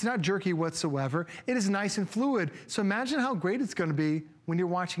 It's not jerky whatsoever. It is nice and fluid. So imagine how great it's going to be when you're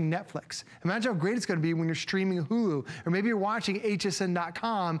watching Netflix. Imagine how great it's going to be when you're streaming Hulu, or maybe you're watching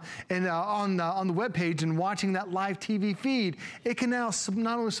hsn.com and on the webpage and watching that live TV feed. It can now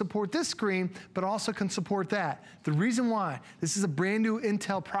not only support this screen, but also can support that. The reason why, this is a brand new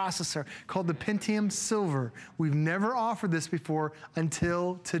Intel processor called the Pentium Silver. We've never offered this before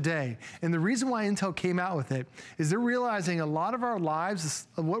until today. And the reason why Intel came out with it is they're realizing a lot of our lives,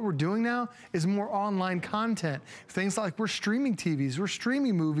 what we're doing now, is more online content. Things like we're streaming TVs, we're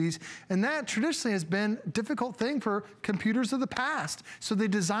streaming movies, and that traditionally has been a difficult thing for computers of the past. So they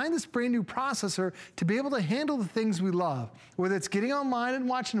designed this brand new processor to be able to handle the things we love, whether it's getting online and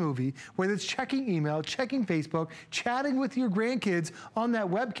watching a movie, whether it's checking email, checking Facebook, chatting with your grandkids on that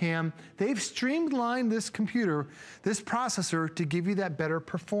webcam. They've streamlined this computer, this processor, to give you that better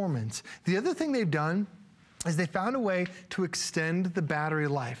performance. The other thing they've done is they found a way to extend the battery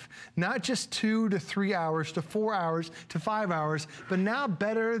life. Not just 2 to 3 hours to 4 hours to 5 hours, but now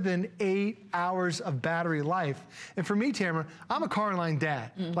better than 8 hours of battery life. And for me, Tamara, I'm a car line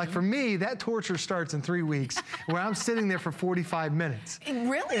dad. Like for me, that torture starts in 3 weeks, where I'm sitting there for 45 minutes.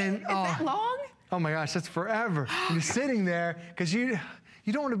 Really? And, is that long? Oh my gosh, that's forever. And you're sitting there, because you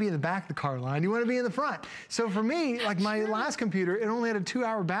don't want to be in the back of the car line. You want to be in the front. So for me, like my last computer, it only had a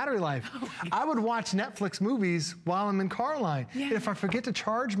 2-hour battery life. I would watch Netflix movies while I'm in car line. Yeah. If I forget to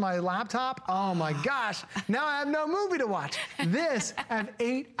charge my laptop, oh my gosh, now I have no movie to watch. This had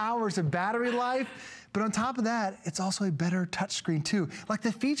 8 hours of battery life. But on top of that, it's also a better touchscreen too. Like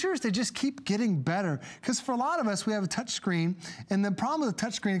the features, they just keep getting better. Because for a lot of us, we have a touchscreen, and the problem with the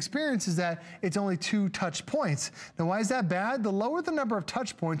touchscreen experience is that it's only 2 touch points. Now, why is that bad? The lower the number of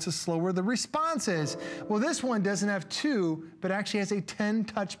touch points, the slower the response is. Well, this one doesn't have 2, but actually has a 10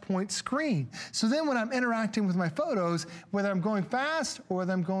 touch point screen. So then when I'm interacting with my photos, whether I'm going fast or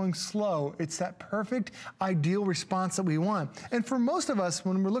whether I'm going slow, it's that perfect, ideal response that we want. And for most of us,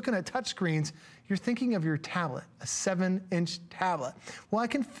 when we're looking at touchscreens, you're thinking of your tablet, a 7-inch tablet. Well, I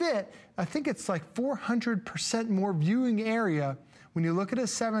can fit, I think it's like 400% more viewing area when you look at a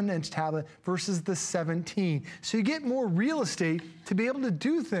 7-inch tablet versus the 17. So you get more real estate to be able to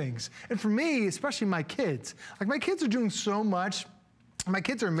do things. And for me, especially my kids, like my kids are doing so much. My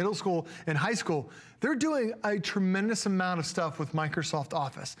kids are in middle school and high school. They're doing a tremendous amount of stuff with Microsoft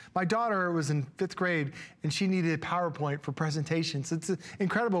Office. My daughter was in 5th grade, and she needed PowerPoint for presentations. It's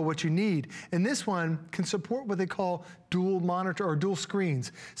incredible what you need. And this one can support what they call dual monitor or dual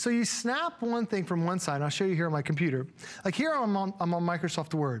screens. So you snap one thing from one side, and I'll show you here on my computer. Like here I'm on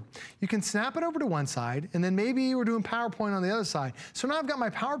Microsoft Word. You can snap it over to one side, and then maybe we're doing PowerPoint on the other side. So now I've got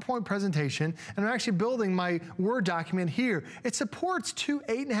my PowerPoint presentation, and I'm actually building my Word document here. It supports 2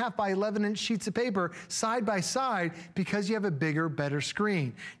 8.5 by 11-inch sheets of paper computer side by side because you have a bigger, better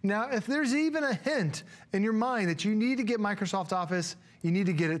screen. Now, if there's even a hint in your mind that you need to get Microsoft Office, you need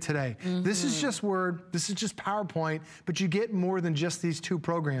to get it today. This is just Word, this is just PowerPoint, but you get more than just these two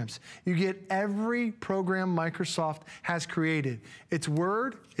programs. You get every program Microsoft has created. It's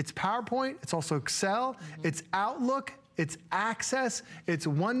Word, it's PowerPoint, it's also Excel, it's Outlook, it's Access, it's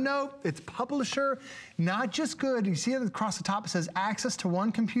OneNote, it's Publisher. Not just good, you see it across the top, it says access to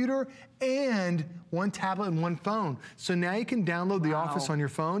one computer and one tablet and one phone. So now you can download the Office on your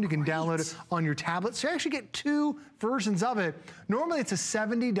phone, you can download it on your tablet. So you actually get two versions of it. Normally it's a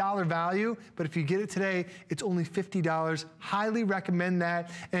 $70 value, but if you get it today, it's only $50. Highly recommend that.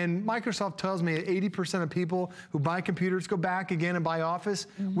 And Microsoft tells me that 80% of people who buy computers go back again and buy Office.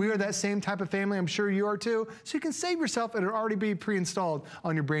 We are that same type of family, I'm sure you are too. So you can save yourself and it'll already be pre-installed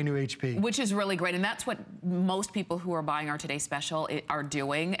on your brand new HP. Which is really great, and that's what most people who are buying our Today Special are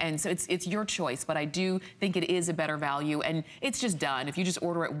doing, and so it's your choice, but I do think it is a better value, and it's just done. If you just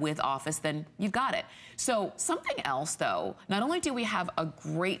order it with Office, then you've got it. So something else though, not only do we have a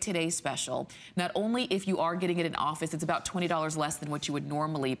great Today Special, not only if you are getting it in Office, it's about $20 less than what you would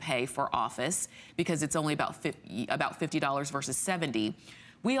normally pay for Office, because it's only about $50 versus $70.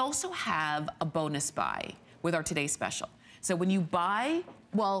 We also have a bonus buy with our Today Special. So when you buy,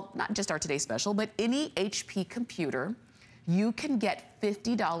 well, not just our Today Special, but any HP computer, you can get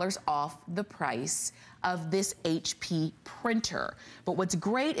 $50 off the price of this HP printer. But what's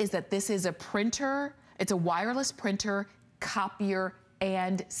great is that this is a printer, it's a wireless printer, copier,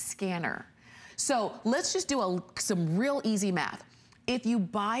 and scanner. So let's just do some real easy math. If you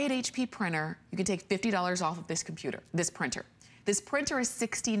buy an HP printer, you can take $50 off of this printer. This printer is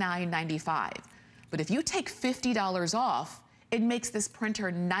 $69.95. But if you take $50 off, it makes this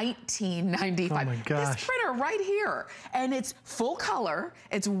printer $19.95. Oh my gosh. This printer right here. And it's full color,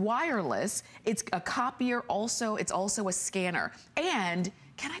 it's wireless, it's a copier also, it's also a scanner. And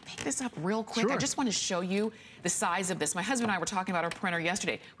can I make this up real quick? Sure. I just want to show you the size of this. My husband and I were talking about our printer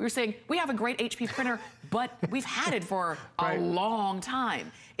yesterday. We were saying, we have a great HP printer, but we've had it for a long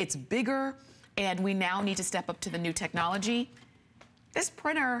time. It's bigger, and we now need to step up to the new technology. This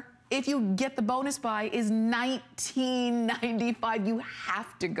printer, if you get the bonus buy, is $19.95. You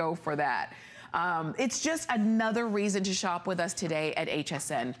have to go for that. It's just another reason to shop with us today at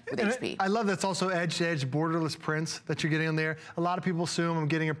HSN with HP. I love that's also edge-to-edge borderless prints that you're getting on there. A lot of people assume I'm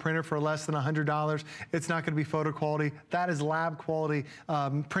getting a printer for less than $100. It's not going to be photo quality. That is lab quality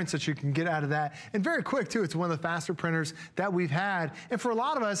prints that you can get out of that. And very quick too. It's one of the faster printers that we've had. And for a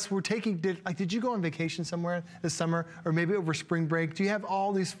lot of us, we're taking, did you go on vacation somewhere this summer or maybe over spring break? Do you have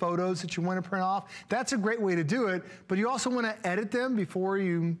all these photos that you want to print off? That's a great way to do it, but you also want to edit them before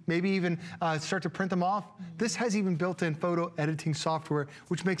you maybe even start to print them off. This has even built-in photo editing software,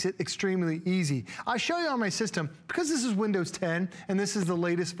 which makes it extremely easy. I'll show you on my system, because this is Windows 10 and this is the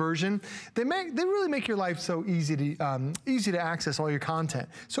latest version, they really make your life so easy to access all your content.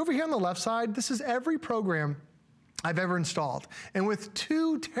 So over here on the left side, this is every program I've ever installed. And with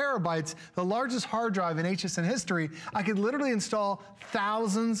 2 terabytes, the largest hard drive in HSN history, I could literally install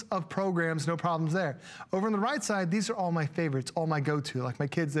thousands of programs, no problems there. Over on the right side, these are all my favorites, all my go-to. Like my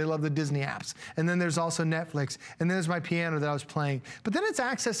kids, they love the Disney apps. And then there's also Netflix. And then there's my piano that I was playing. But then it's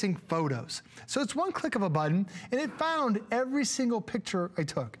accessing photos. So it's one click of a button, and it found every single picture I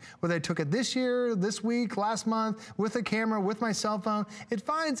took. Whether I took it this year, this week, last month, with a camera, with my cell phone, it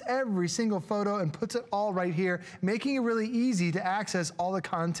finds every single photo and puts it all right here, making it really easy to access all the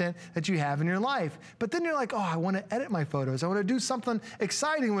content that you have in your life. But then you're like, oh, I want to edit my photos. I want to do something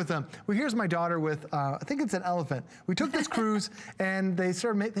exciting with them. Well, here's my daughter with, I think it's an elephant. We took this cruise and they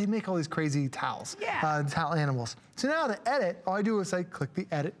make all these crazy towels, towel animals. So now to edit, all I do is I click the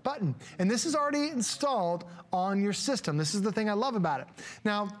edit button. And this is already installed on your system. This is the thing I love about it.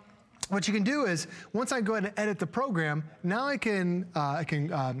 Now, what you can do is, once I go ahead and edit the program, now I can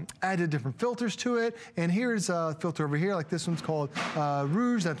add different filters to it. And here's a filter over here, like this one's called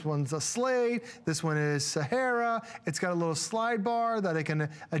Rouge, that one's a Slate, this one is Sahara. It's got a little slide bar that I can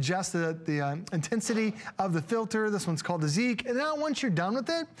adjust the intensity of the filter. This one's called the Zeke. And now once you're done with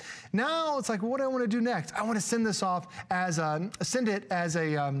it, now it's like, what do I want to do next? I want to send this off as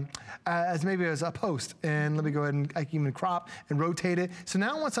maybe as a post. And let me go ahead and I can even crop and rotate it. So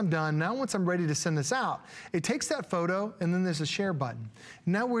now once I'm done, now once I'm ready to send this out, it takes that photo and then there's a share button.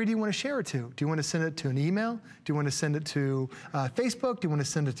 Now where do you want to share it to? Do you want to send it to an email? Do you want to send it to Facebook? Do you want to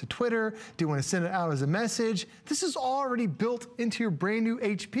send it to Twitter? Do you want to send it out as a message? This is already built into your brand new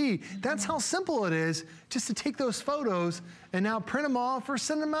HP. That's how simple it is just to take those photos and now print them off or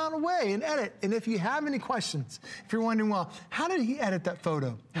send them out away and edit. And if you have any questions, if you're wondering, well, how did he edit that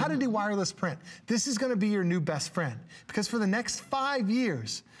photo? How did he wireless print? This is going to be your new best friend, because for the next 5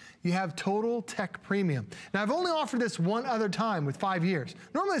 years, you have Total Tech Premium. Now, I've only offered this one other time with 5 years.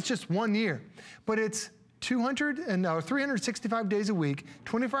 Normally, it's just 1 year, but it's 365 days a week,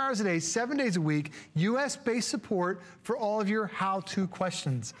 24 hours a day, 7 days a week, US-based support for all of your how-to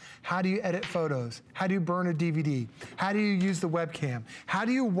questions. How do you edit photos? How do you burn a DVD? How do you use the webcam? How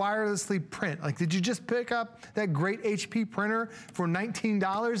do you wirelessly print? Like, did you just pick up that great HP printer for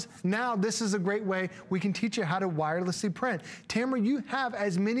 $19? Now, this is a great way we can teach you how to wirelessly print. Tamara, you have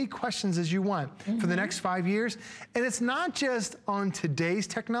as many questions as you want for the next 5 years. And it's not just on today's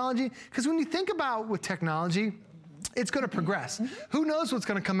technology, because when you think about with technology, it's going to progress. Who knows what's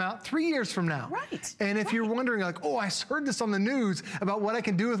going to come out 3 years from now? Right. And if you're wondering, like, oh, I heard this on the news about what I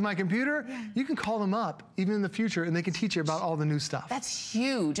can do with my computer, you can call them up even in the future and they can teach you about all the new stuff. That's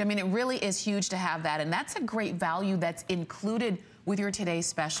huge. I mean, it really is huge to have that. And that's a great value that's included with your today's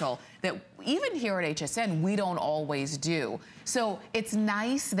special that even here at HSN, we don't always do. So it's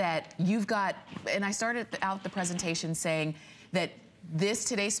nice that you've got, and I started out the presentation saying that this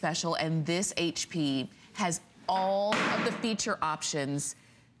today's special and this HP has all of the feature options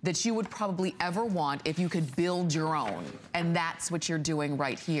that you would probably ever want if you could build your own. And that's what you're doing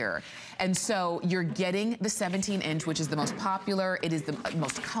right here. And so you're getting the 17-inch, which is the most popular. It is the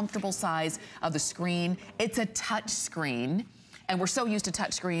most comfortable size of the screen. It's a touch screen. And we're so used to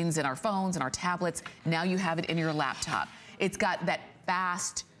touch screens in our phones and our tablets. Now you have it in your laptop. It's got that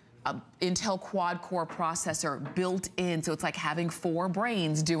fast Intel quad-core processor built in, so it's like having 4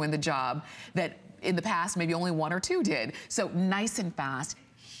 brains doing the job that in the past maybe only 1 or 2 did. So nice and fast,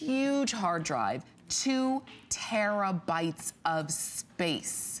 huge hard drive, 2 terabytes of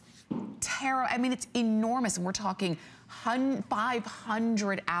space. I mean, it's enormous, and we're talking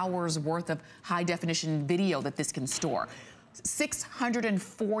 500 hours worth of high-definition video that this can store.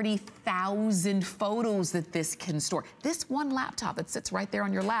 640,000 photos that this can store. This one laptop that sits right there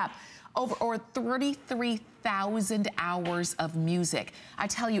on your lap, over 33,000 hours of music. I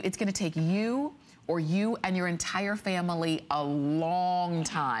tell you, it's gonna take you and your entire family a long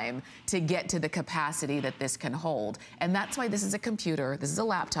time to get to the capacity that this can hold. And that's why this is a computer, this is a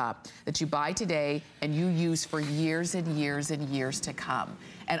laptop that you buy today and you use for years and years and years to come.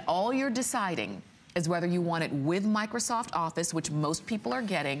 And all you're deciding is whether you want it with Microsoft Office, which most people are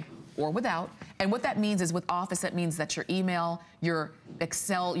getting, or without. And what that means is with Office, that means that your email, your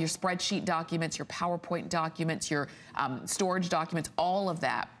Excel, your spreadsheet documents, your PowerPoint documents, your storage documents, all of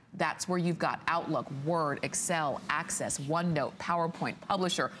that, that's where you've got Outlook, Word, Excel, Access, OneNote, PowerPoint,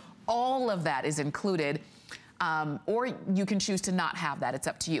 Publisher, all of that is included. Or you can choose to not have that, it's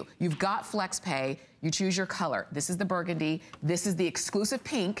up to you. You've got FlexPay, you choose your color. This is the burgundy, this is the exclusive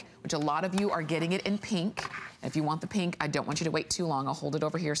pink, which a lot of you are getting it in pink. If you want the pink, I don't want you to wait too long. I'll hold it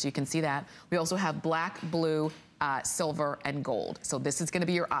over here so you can see that. We also have black, blue, silver, and gold. So this is gonna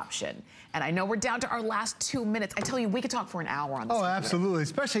be your option. And I know we're down to our last 2 minutes. I tell you, we could talk for an hour on this. Oh, absolutely.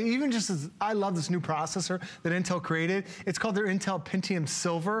 Especially even just as I love this new processor that Intel created. It's called their Intel Pentium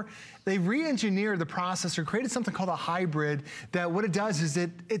Silver. They re-engineered the processor, created something called a hybrid that what it does is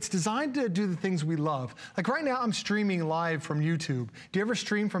it's designed to do the things we love. Like right now, I'm streaming live from YouTube. Do you ever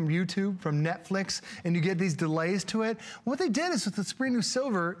stream from YouTube, from Netflix, and you get these delays to it? What they did is with the brand new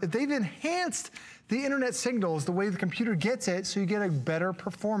Silver, they've enhanced the internet signals, the way the computer gets it, so you get a better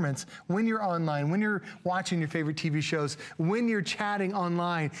performance when you're online, when you're watching your favorite TV shows, when you're chatting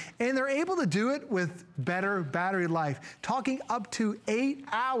online. And they're able to do it with better battery life, talking up to 8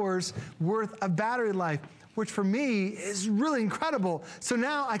 hours worth of battery life, which for me is really incredible. So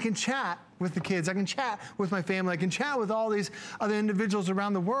now I can chat with the kids, I can chat with my family, I can chat with all these other individuals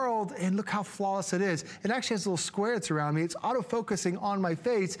around the world, and look how flawless it is. It actually has little squares around me. It's auto-focusing on my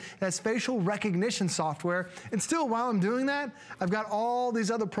face. It has facial recognition software. And still, while I'm doing that, I've got all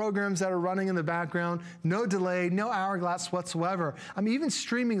these other programs that are running in the background, no delay, no hourglass whatsoever. I'm even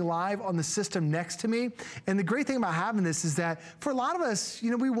streaming live on the system next to me. And the great thing about having this is that for a lot of us,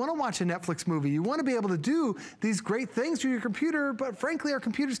 you know, we want to watch a Netflix movie. You want to be able to do these great things through your computer, but frankly, our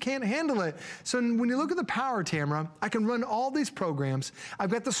computers can't handle it. it. So when you look at the power, Tamara, I can run all these programs.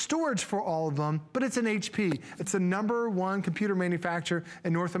 I've got the storage for all of them, but it's an HP. It's the #1 computer manufacturer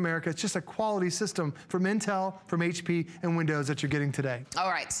in North America. It's just a quality system from Intel, from HP, and Windows that you're getting today. All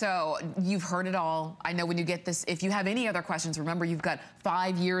right, so you've heard it all. I know when you get this, if you have any other questions, remember you've got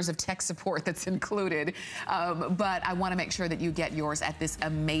 5 years of tech support that's included. But I want to make sure that you get yours at this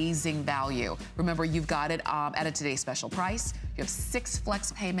amazing value. Remember, you've got it at a today's special price. You have 6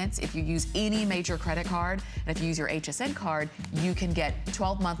 flex payments if you use any major credit card. And if you use your HSN card, you can get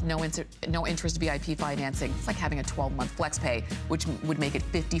 12-month no interest VIP financing. It's like having a 12-month flex pay, which would make it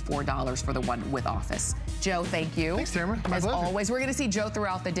 $54 for the one with Office. Joe, thank you. Thanks, Tamara. My As pleasure. always, we're going to see Joe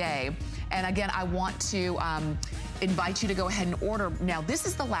throughout the day. And again, I want to invite you to go ahead and order. Now, this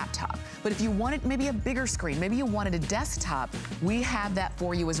is the laptop, but if you wanted maybe a bigger screen, maybe you wanted a desktop, we have that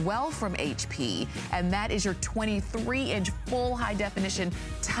for you as well from HP. And that is your 23-inch full high-definition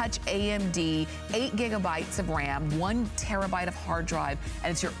touch AMD, 8 gigabytes of RAM, 1 terabyte of hard drive,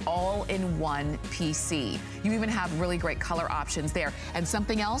 and it's your all-in-one PC. You even have really great color options there. And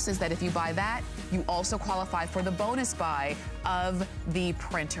something else is that if you buy that, you also qualify for the bonus buy of the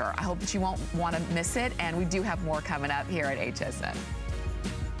printer. I hope that you won't want to miss it, and we do have more coming up here at HSN.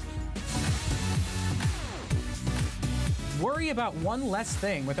 Worry about one less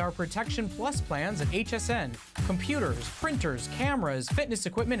thing with our Protection Plus plans at HSN. Computers, printers, cameras, fitness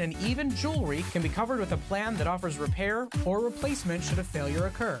equipment, and even jewelry can be covered with a plan that offers repair or replacement should a failure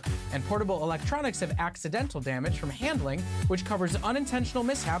occur. And portable electronics have accidental damage from handling, which covers unintentional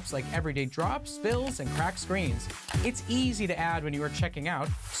mishaps like everyday drops, spills, and cracked screens. It's easy to add when you are checking out.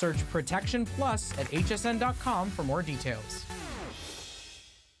 Search Protection Plus at hsn.com for more details.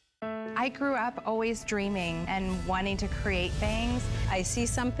 I grew up always dreaming and wanting to create things. I see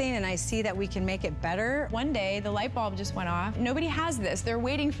something and I see that we can make it better. One day, the light bulb just went off. Nobody has this. They're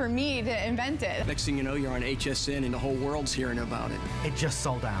waiting for me to invent it. Next thing you know, you're on HSN and the whole world's hearing about it. It just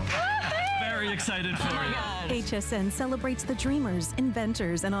sold out. Very excited for you. HSN celebrates the dreamers,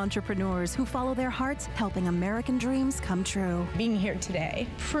 inventors, and entrepreneurs who follow their hearts, helping American dreams come true. Being here today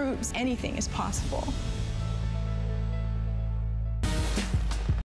proves anything is possible.